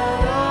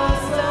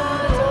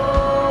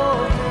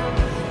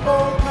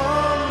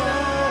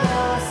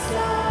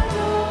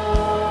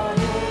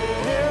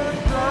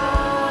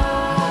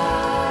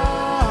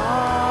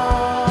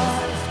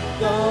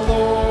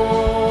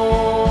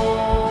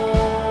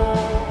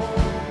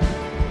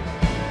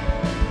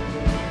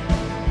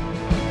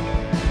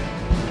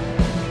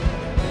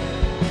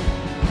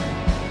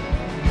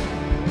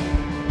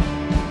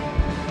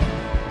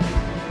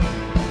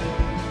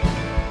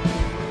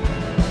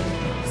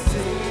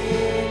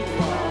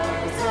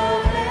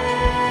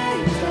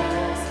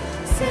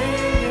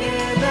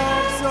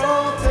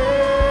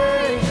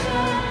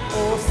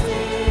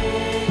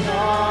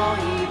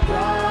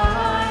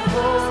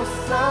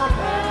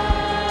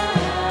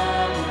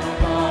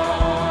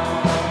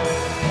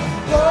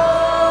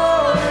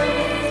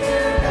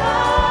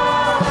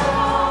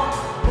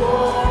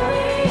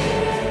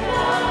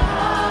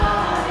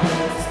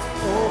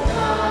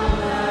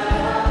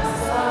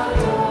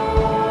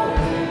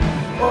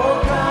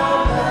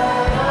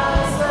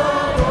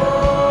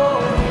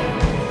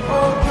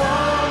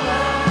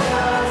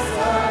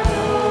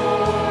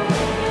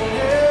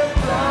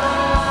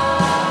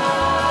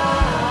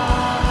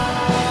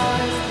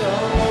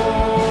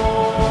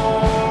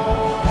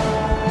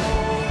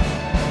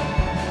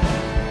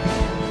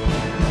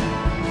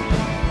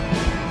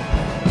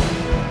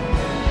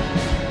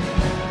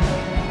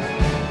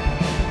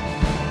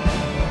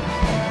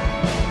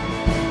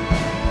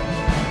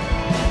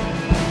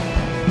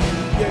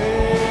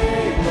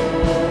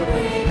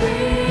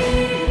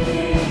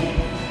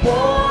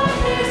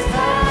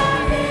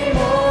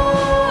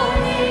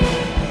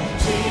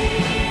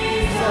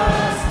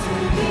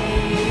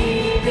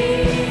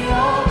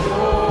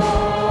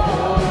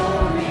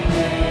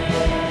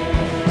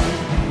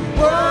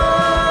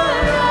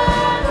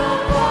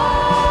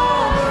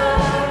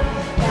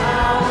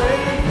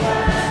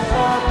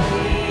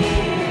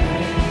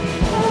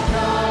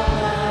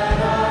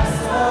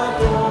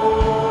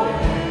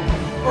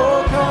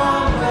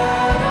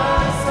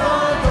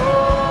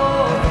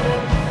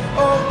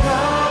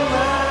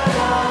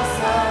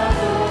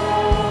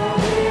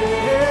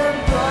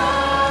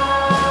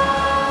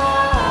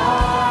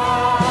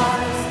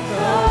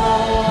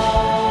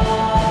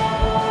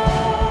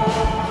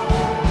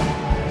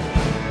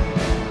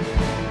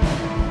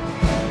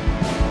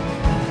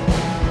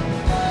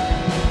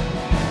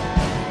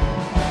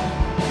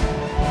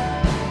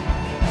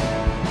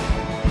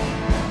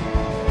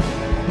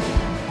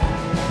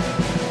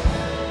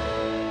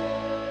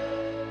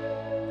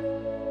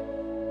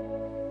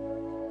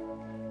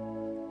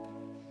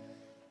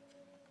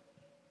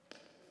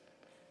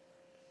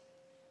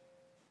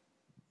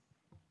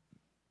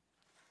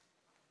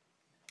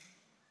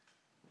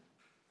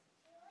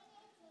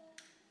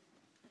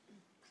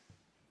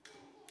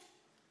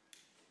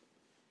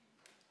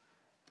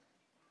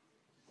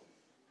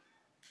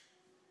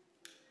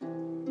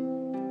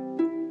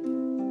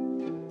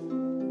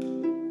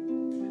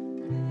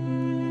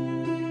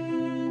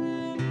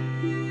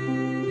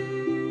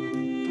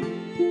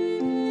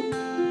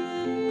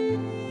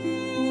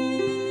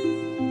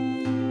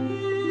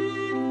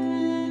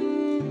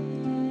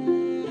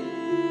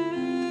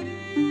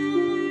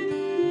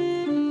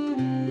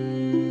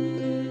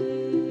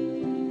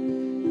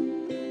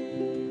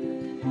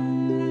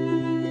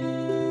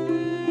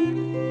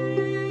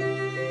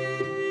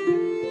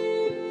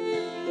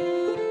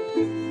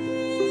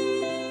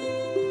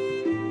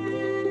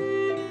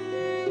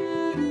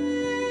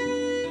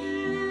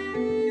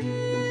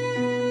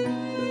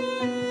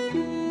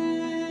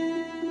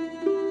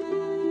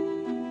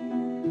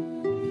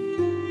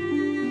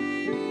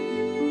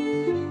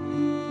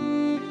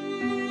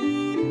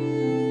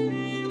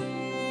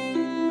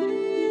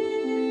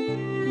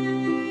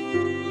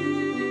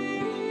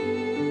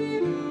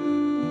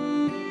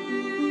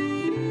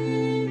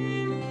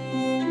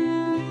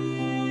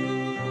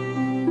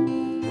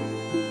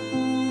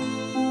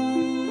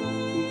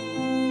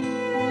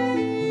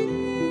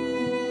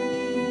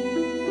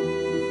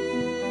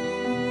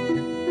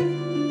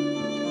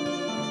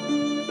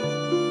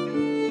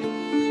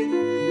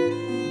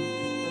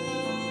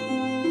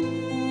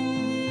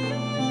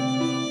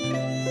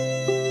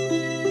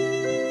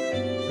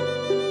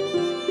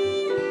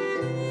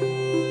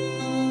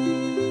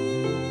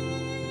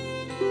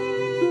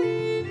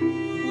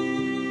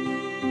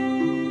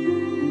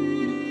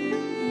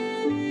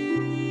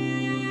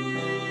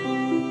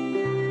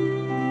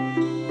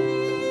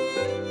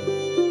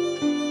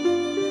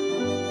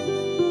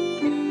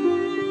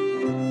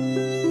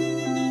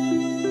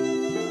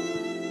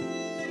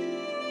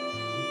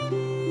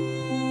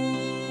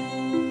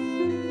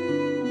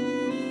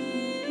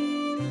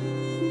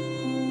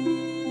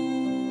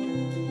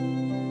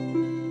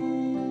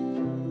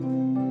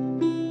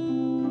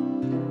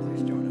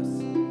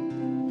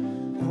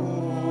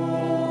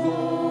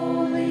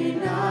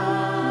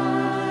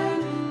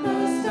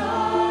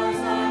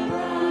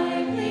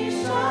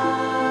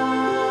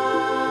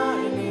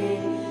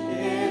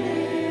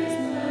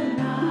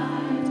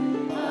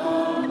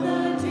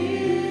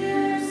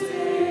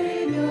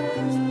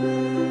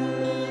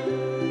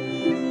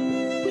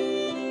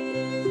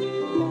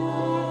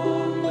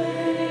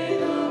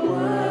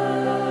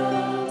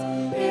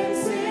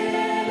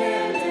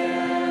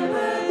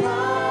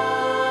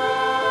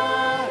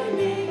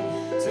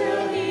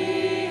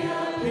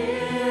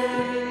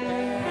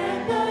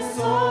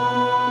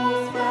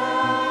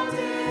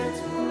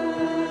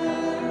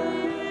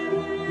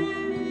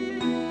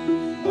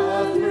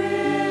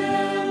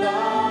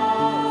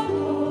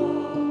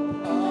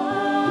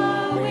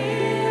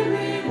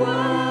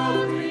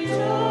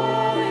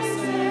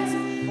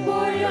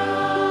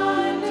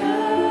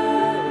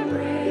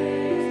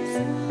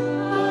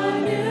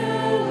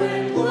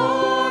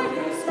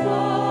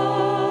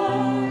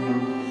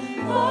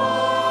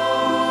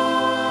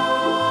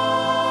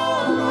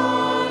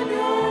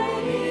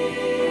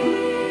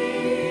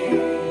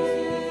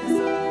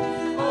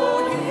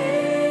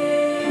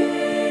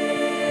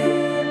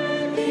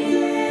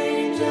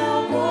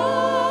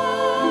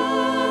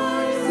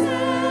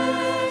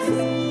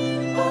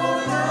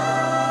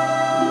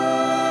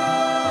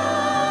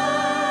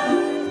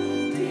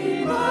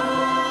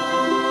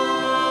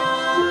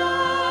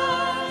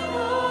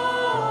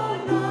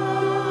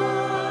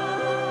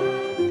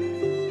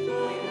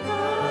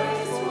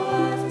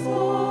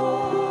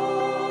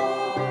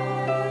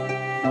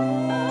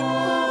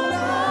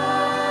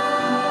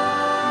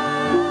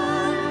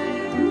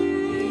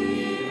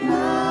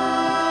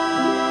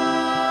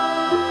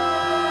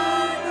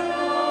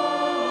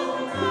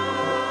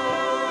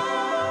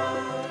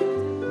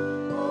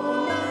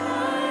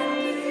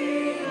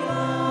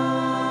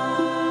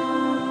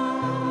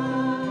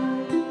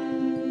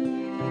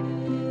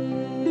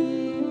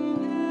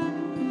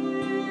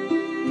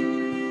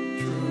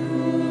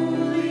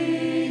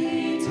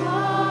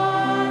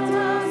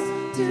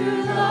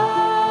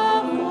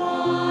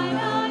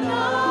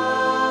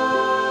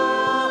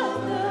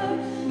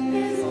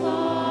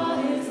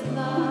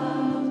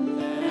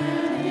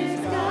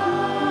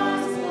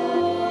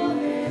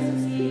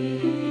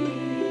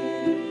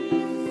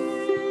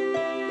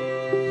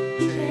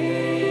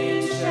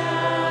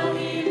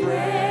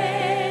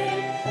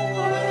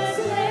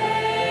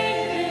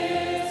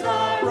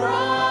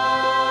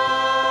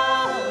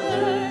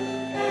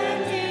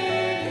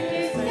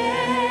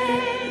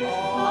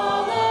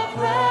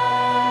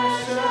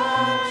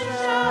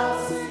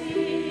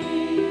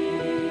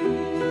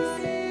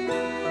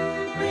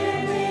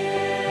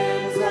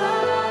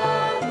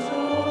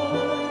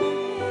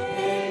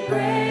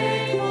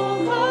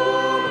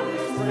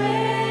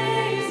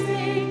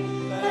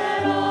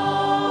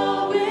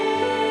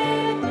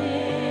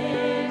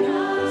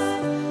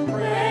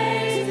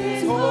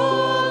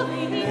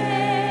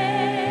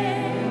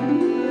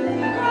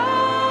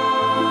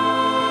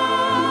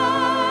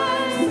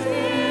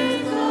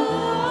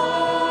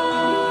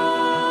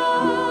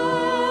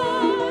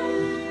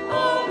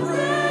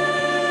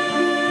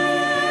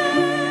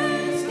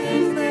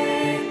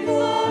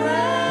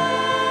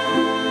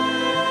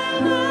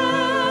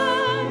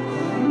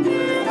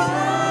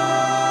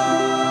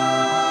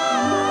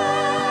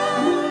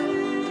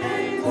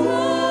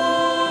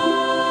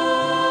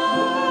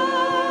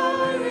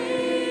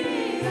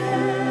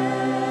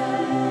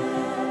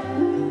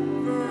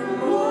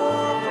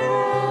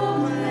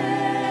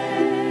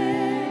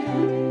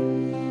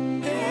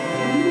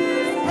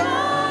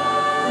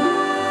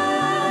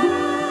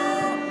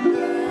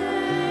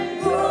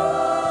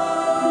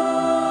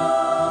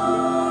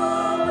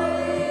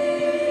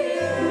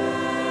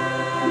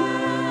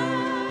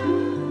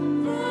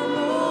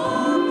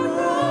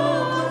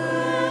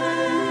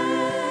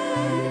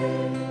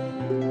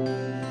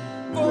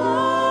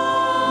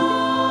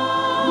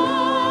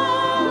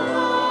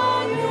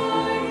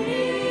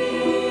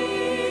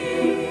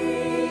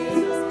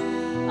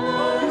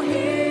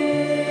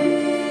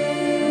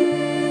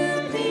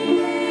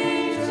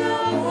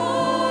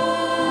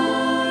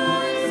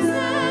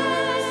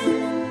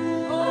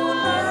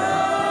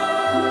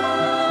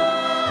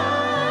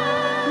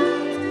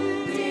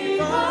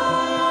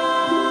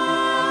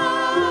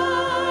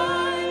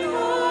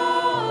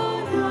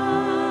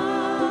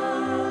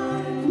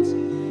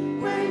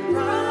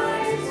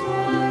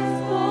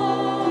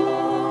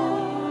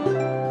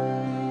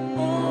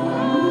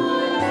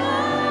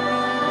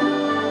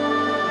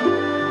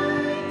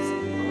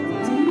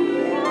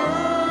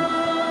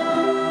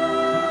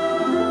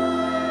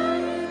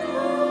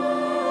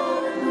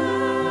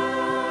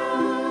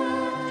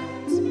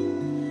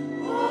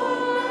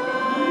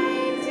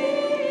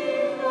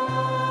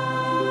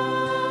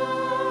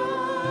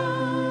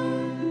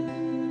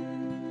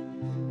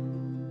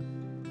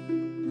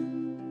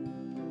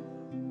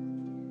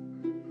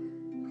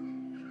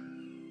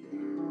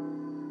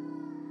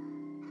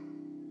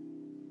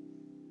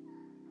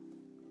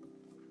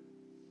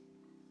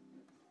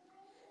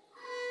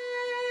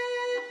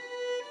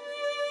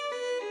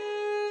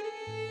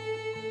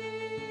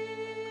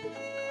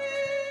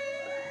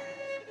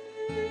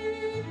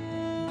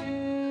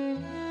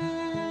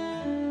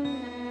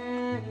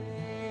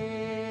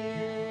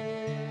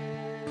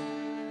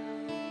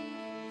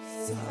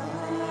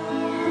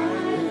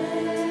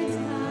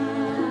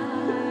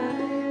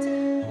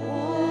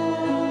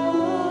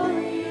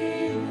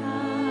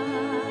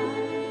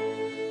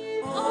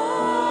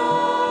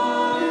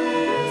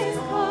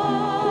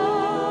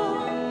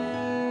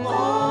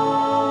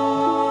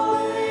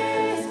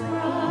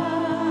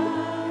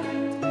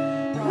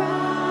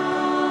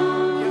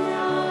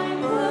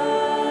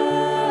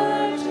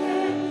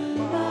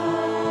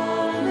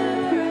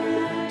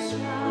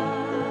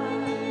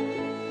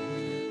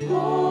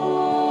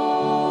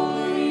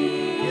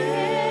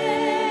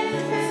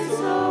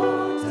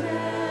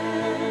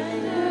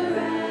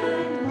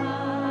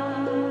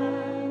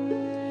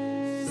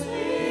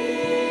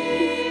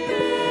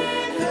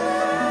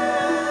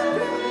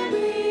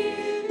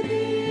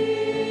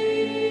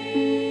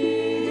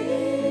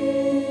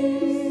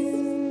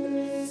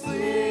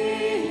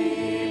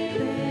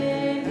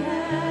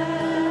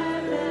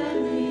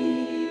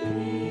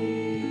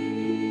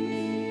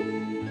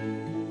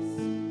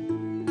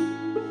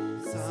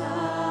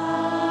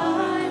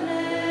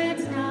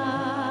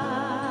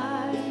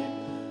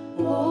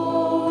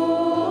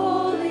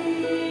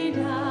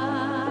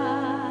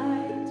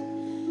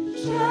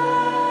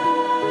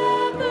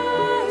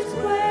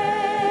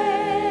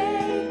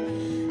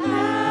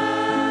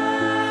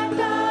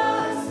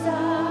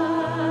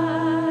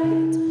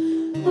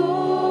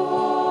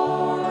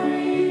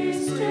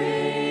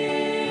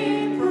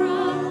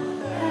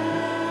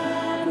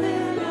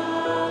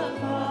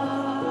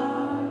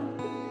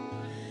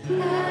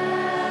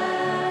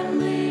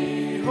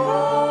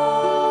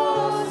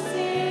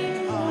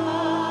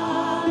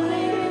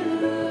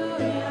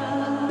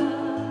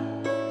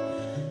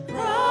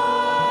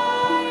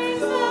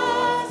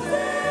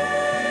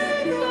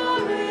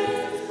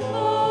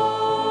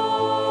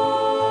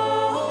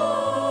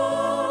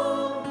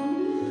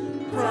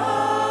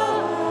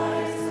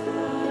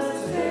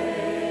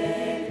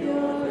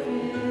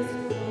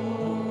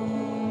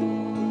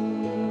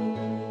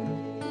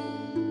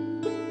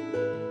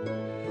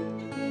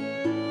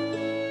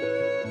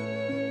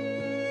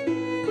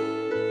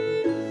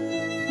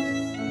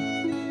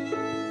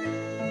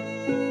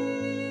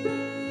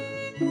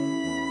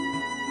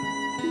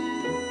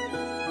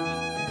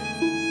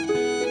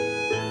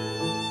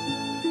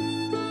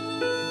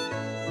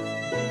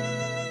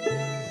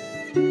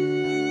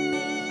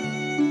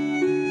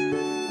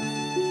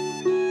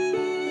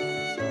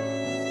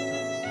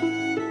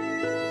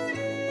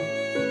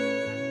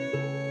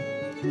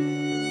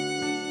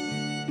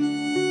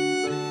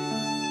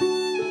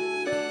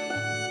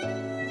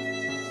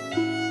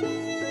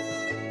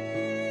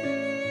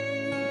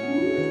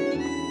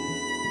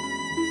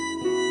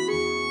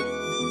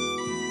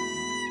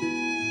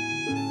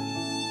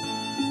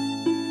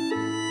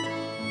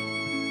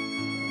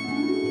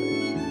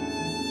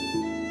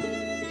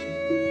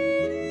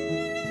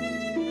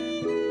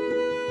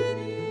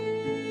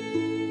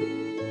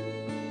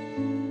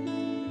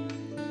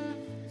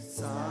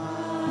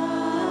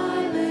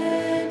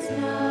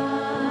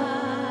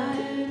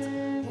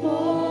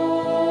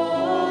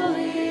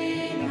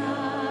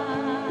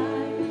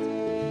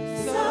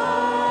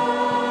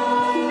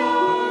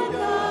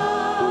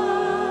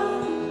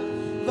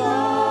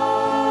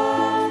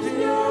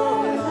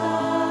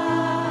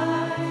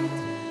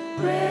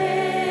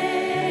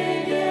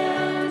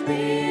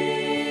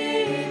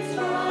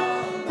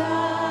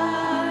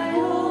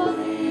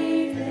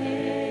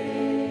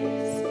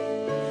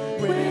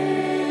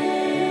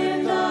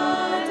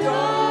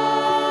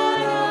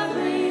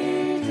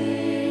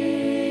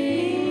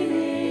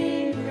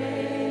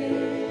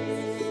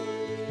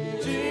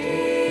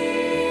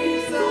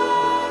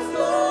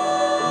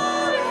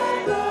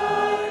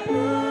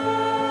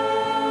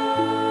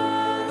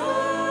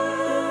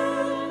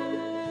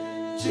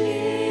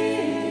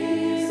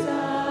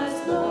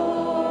 Jesus,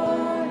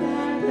 Lord,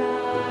 at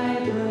thy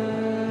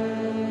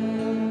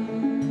birth.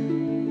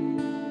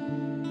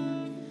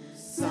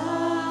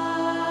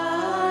 Silent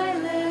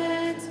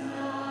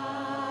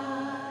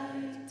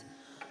night,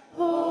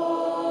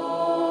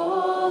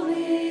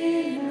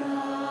 holy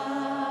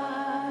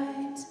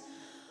night,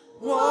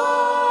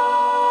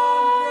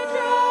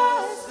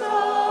 wondrous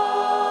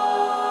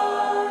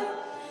dawn,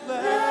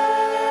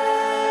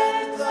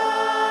 let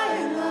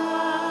thy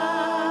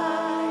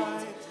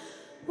light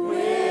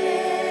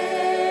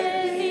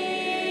with the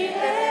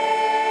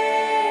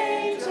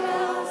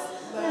angels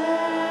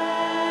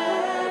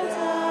let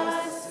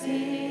us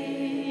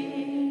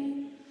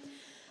sing.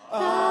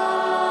 Alleluia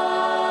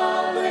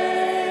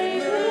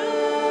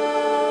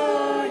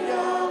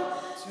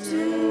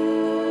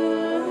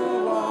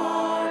to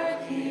our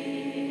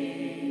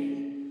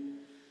King.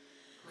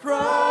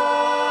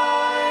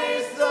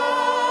 Christ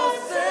the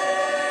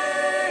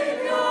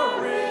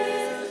Savior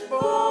is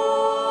born.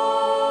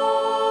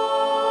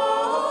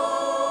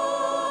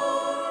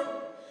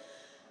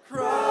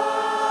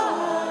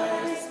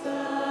 Christ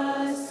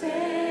the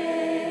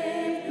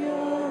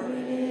Savior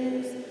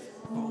is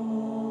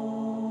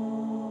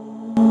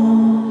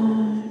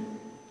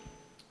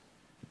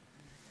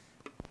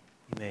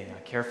You may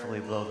carefully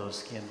blow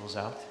those candles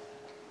out.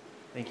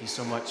 Thank you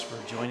so much for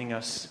joining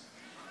us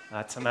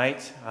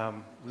tonight.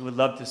 We would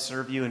love to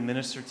serve you and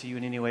minister to you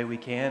in any way we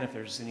can. If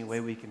there's any way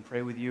we can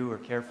pray with you or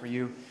care for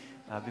you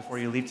before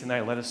you leave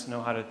tonight, let us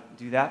know how to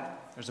do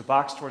that. There's a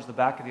box towards the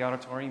back of the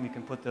auditorium. You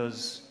can put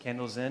those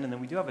candles in. And then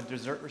we do have a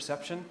dessert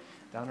reception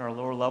down in our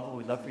lower level.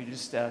 We'd love for you to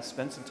just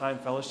spend some time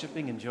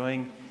fellowshipping,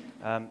 enjoying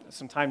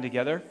some time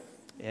together,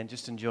 and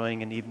just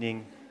enjoying an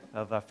evening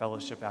of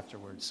fellowship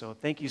afterwards. So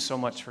thank you so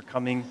much for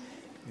coming.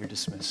 You're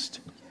dismissed.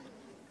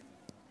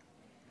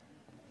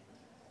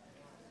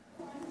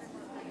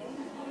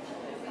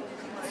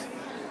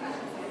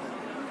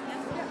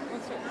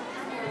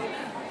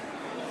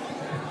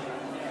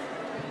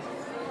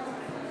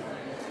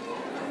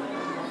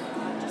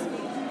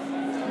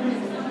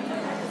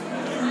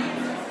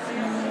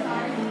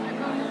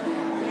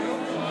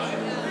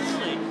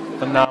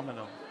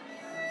 Phenomenal.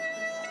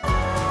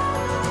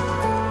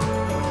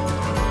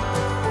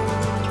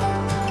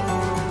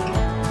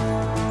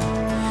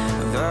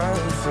 The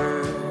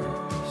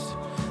first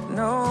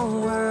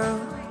Noel,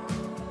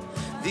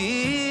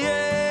 the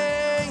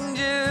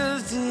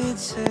angels did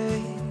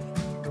say,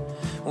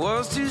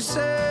 was to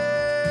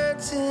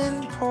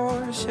certain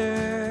poor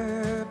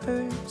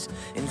shepherds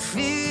in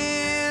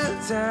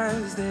fields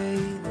as they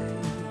lay,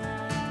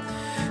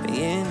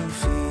 in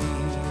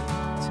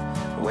fields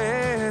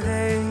where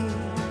they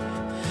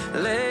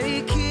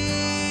lay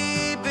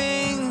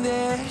keeping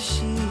their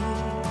sheep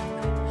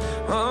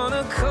on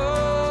a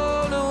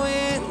cold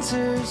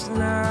winter's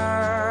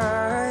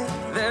night.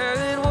 There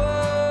it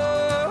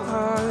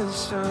was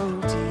so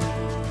deep.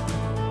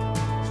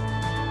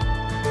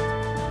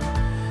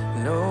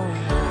 Noel,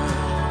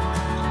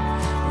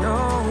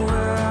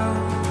 Noel,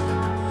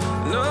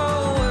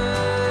 Noel,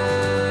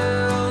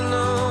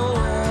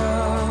 Noel.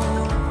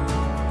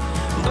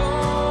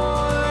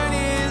 Born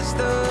is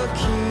the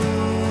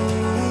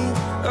King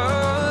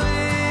of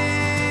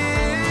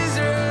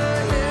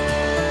Israel.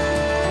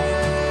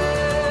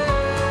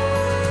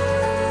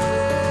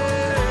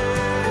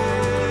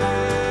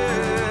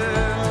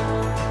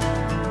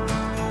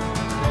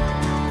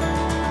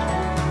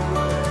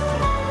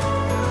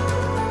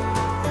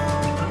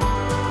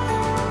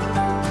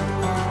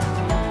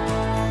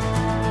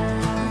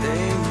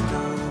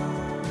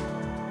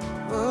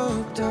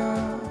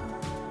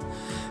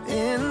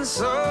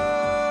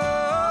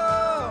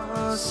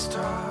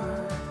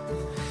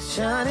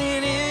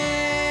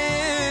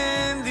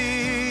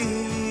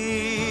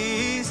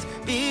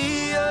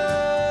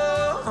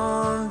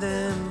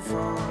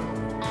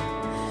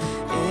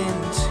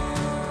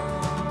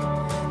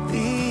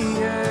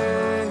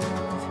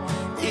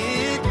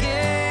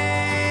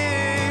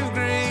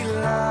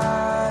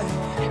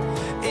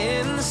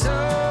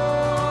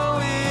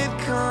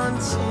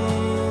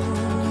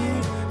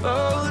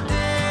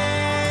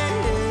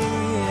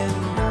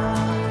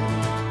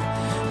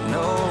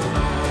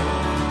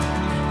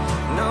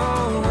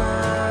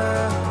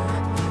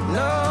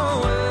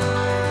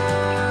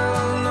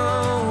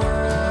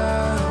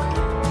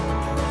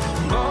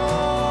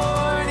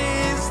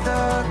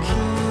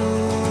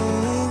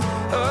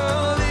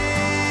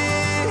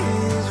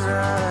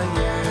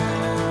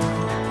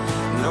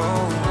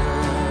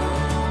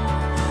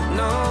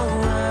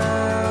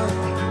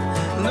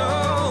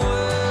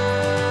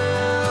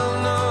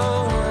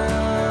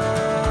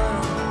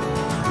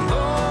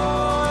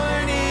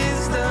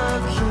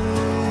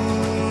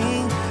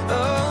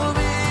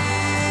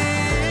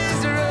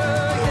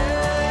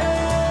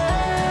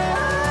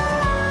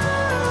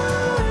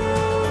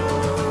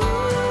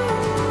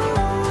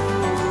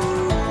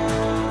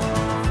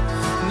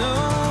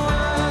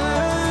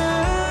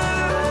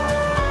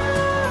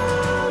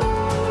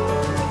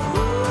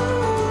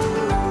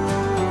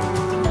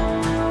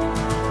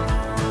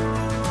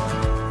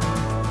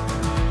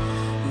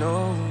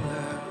 Noel,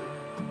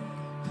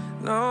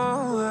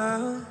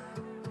 Noel,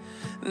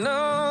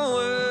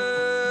 Noel,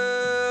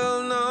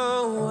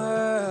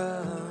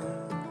 Noel.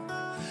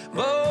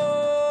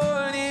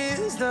 Born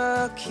is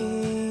the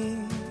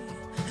King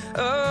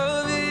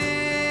of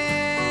Israel.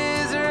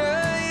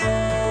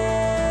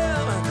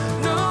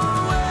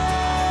 Noel,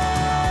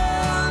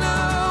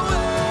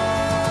 Noel,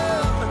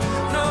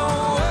 Noel,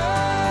 Noel.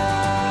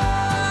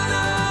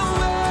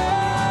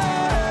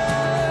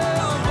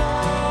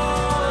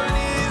 Born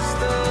is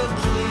the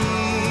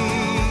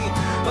King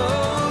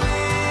of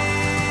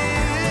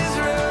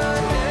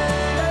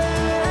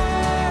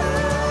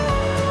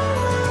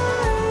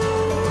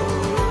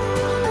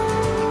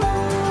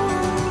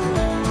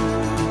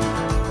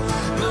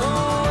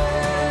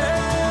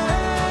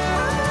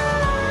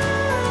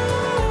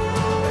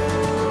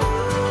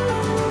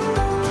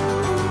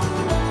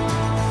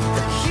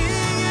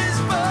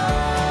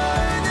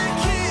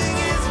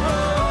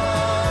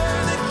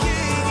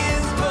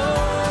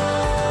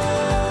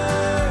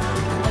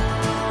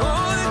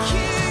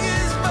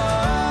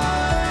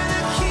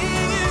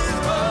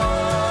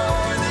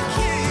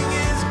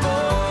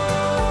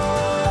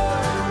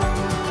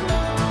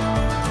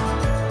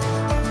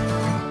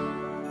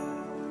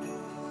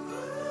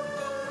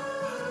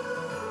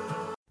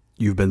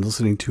You've been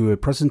listening to a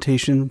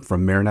presentation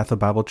from Maranatha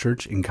Bible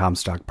Church in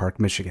Comstock Park,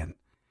 Michigan.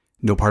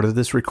 No part of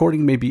this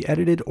recording may be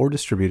edited or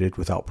distributed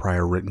without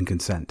prior written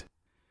consent.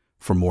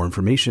 For more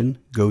information,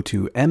 go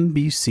to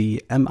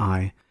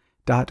mbcmi.org.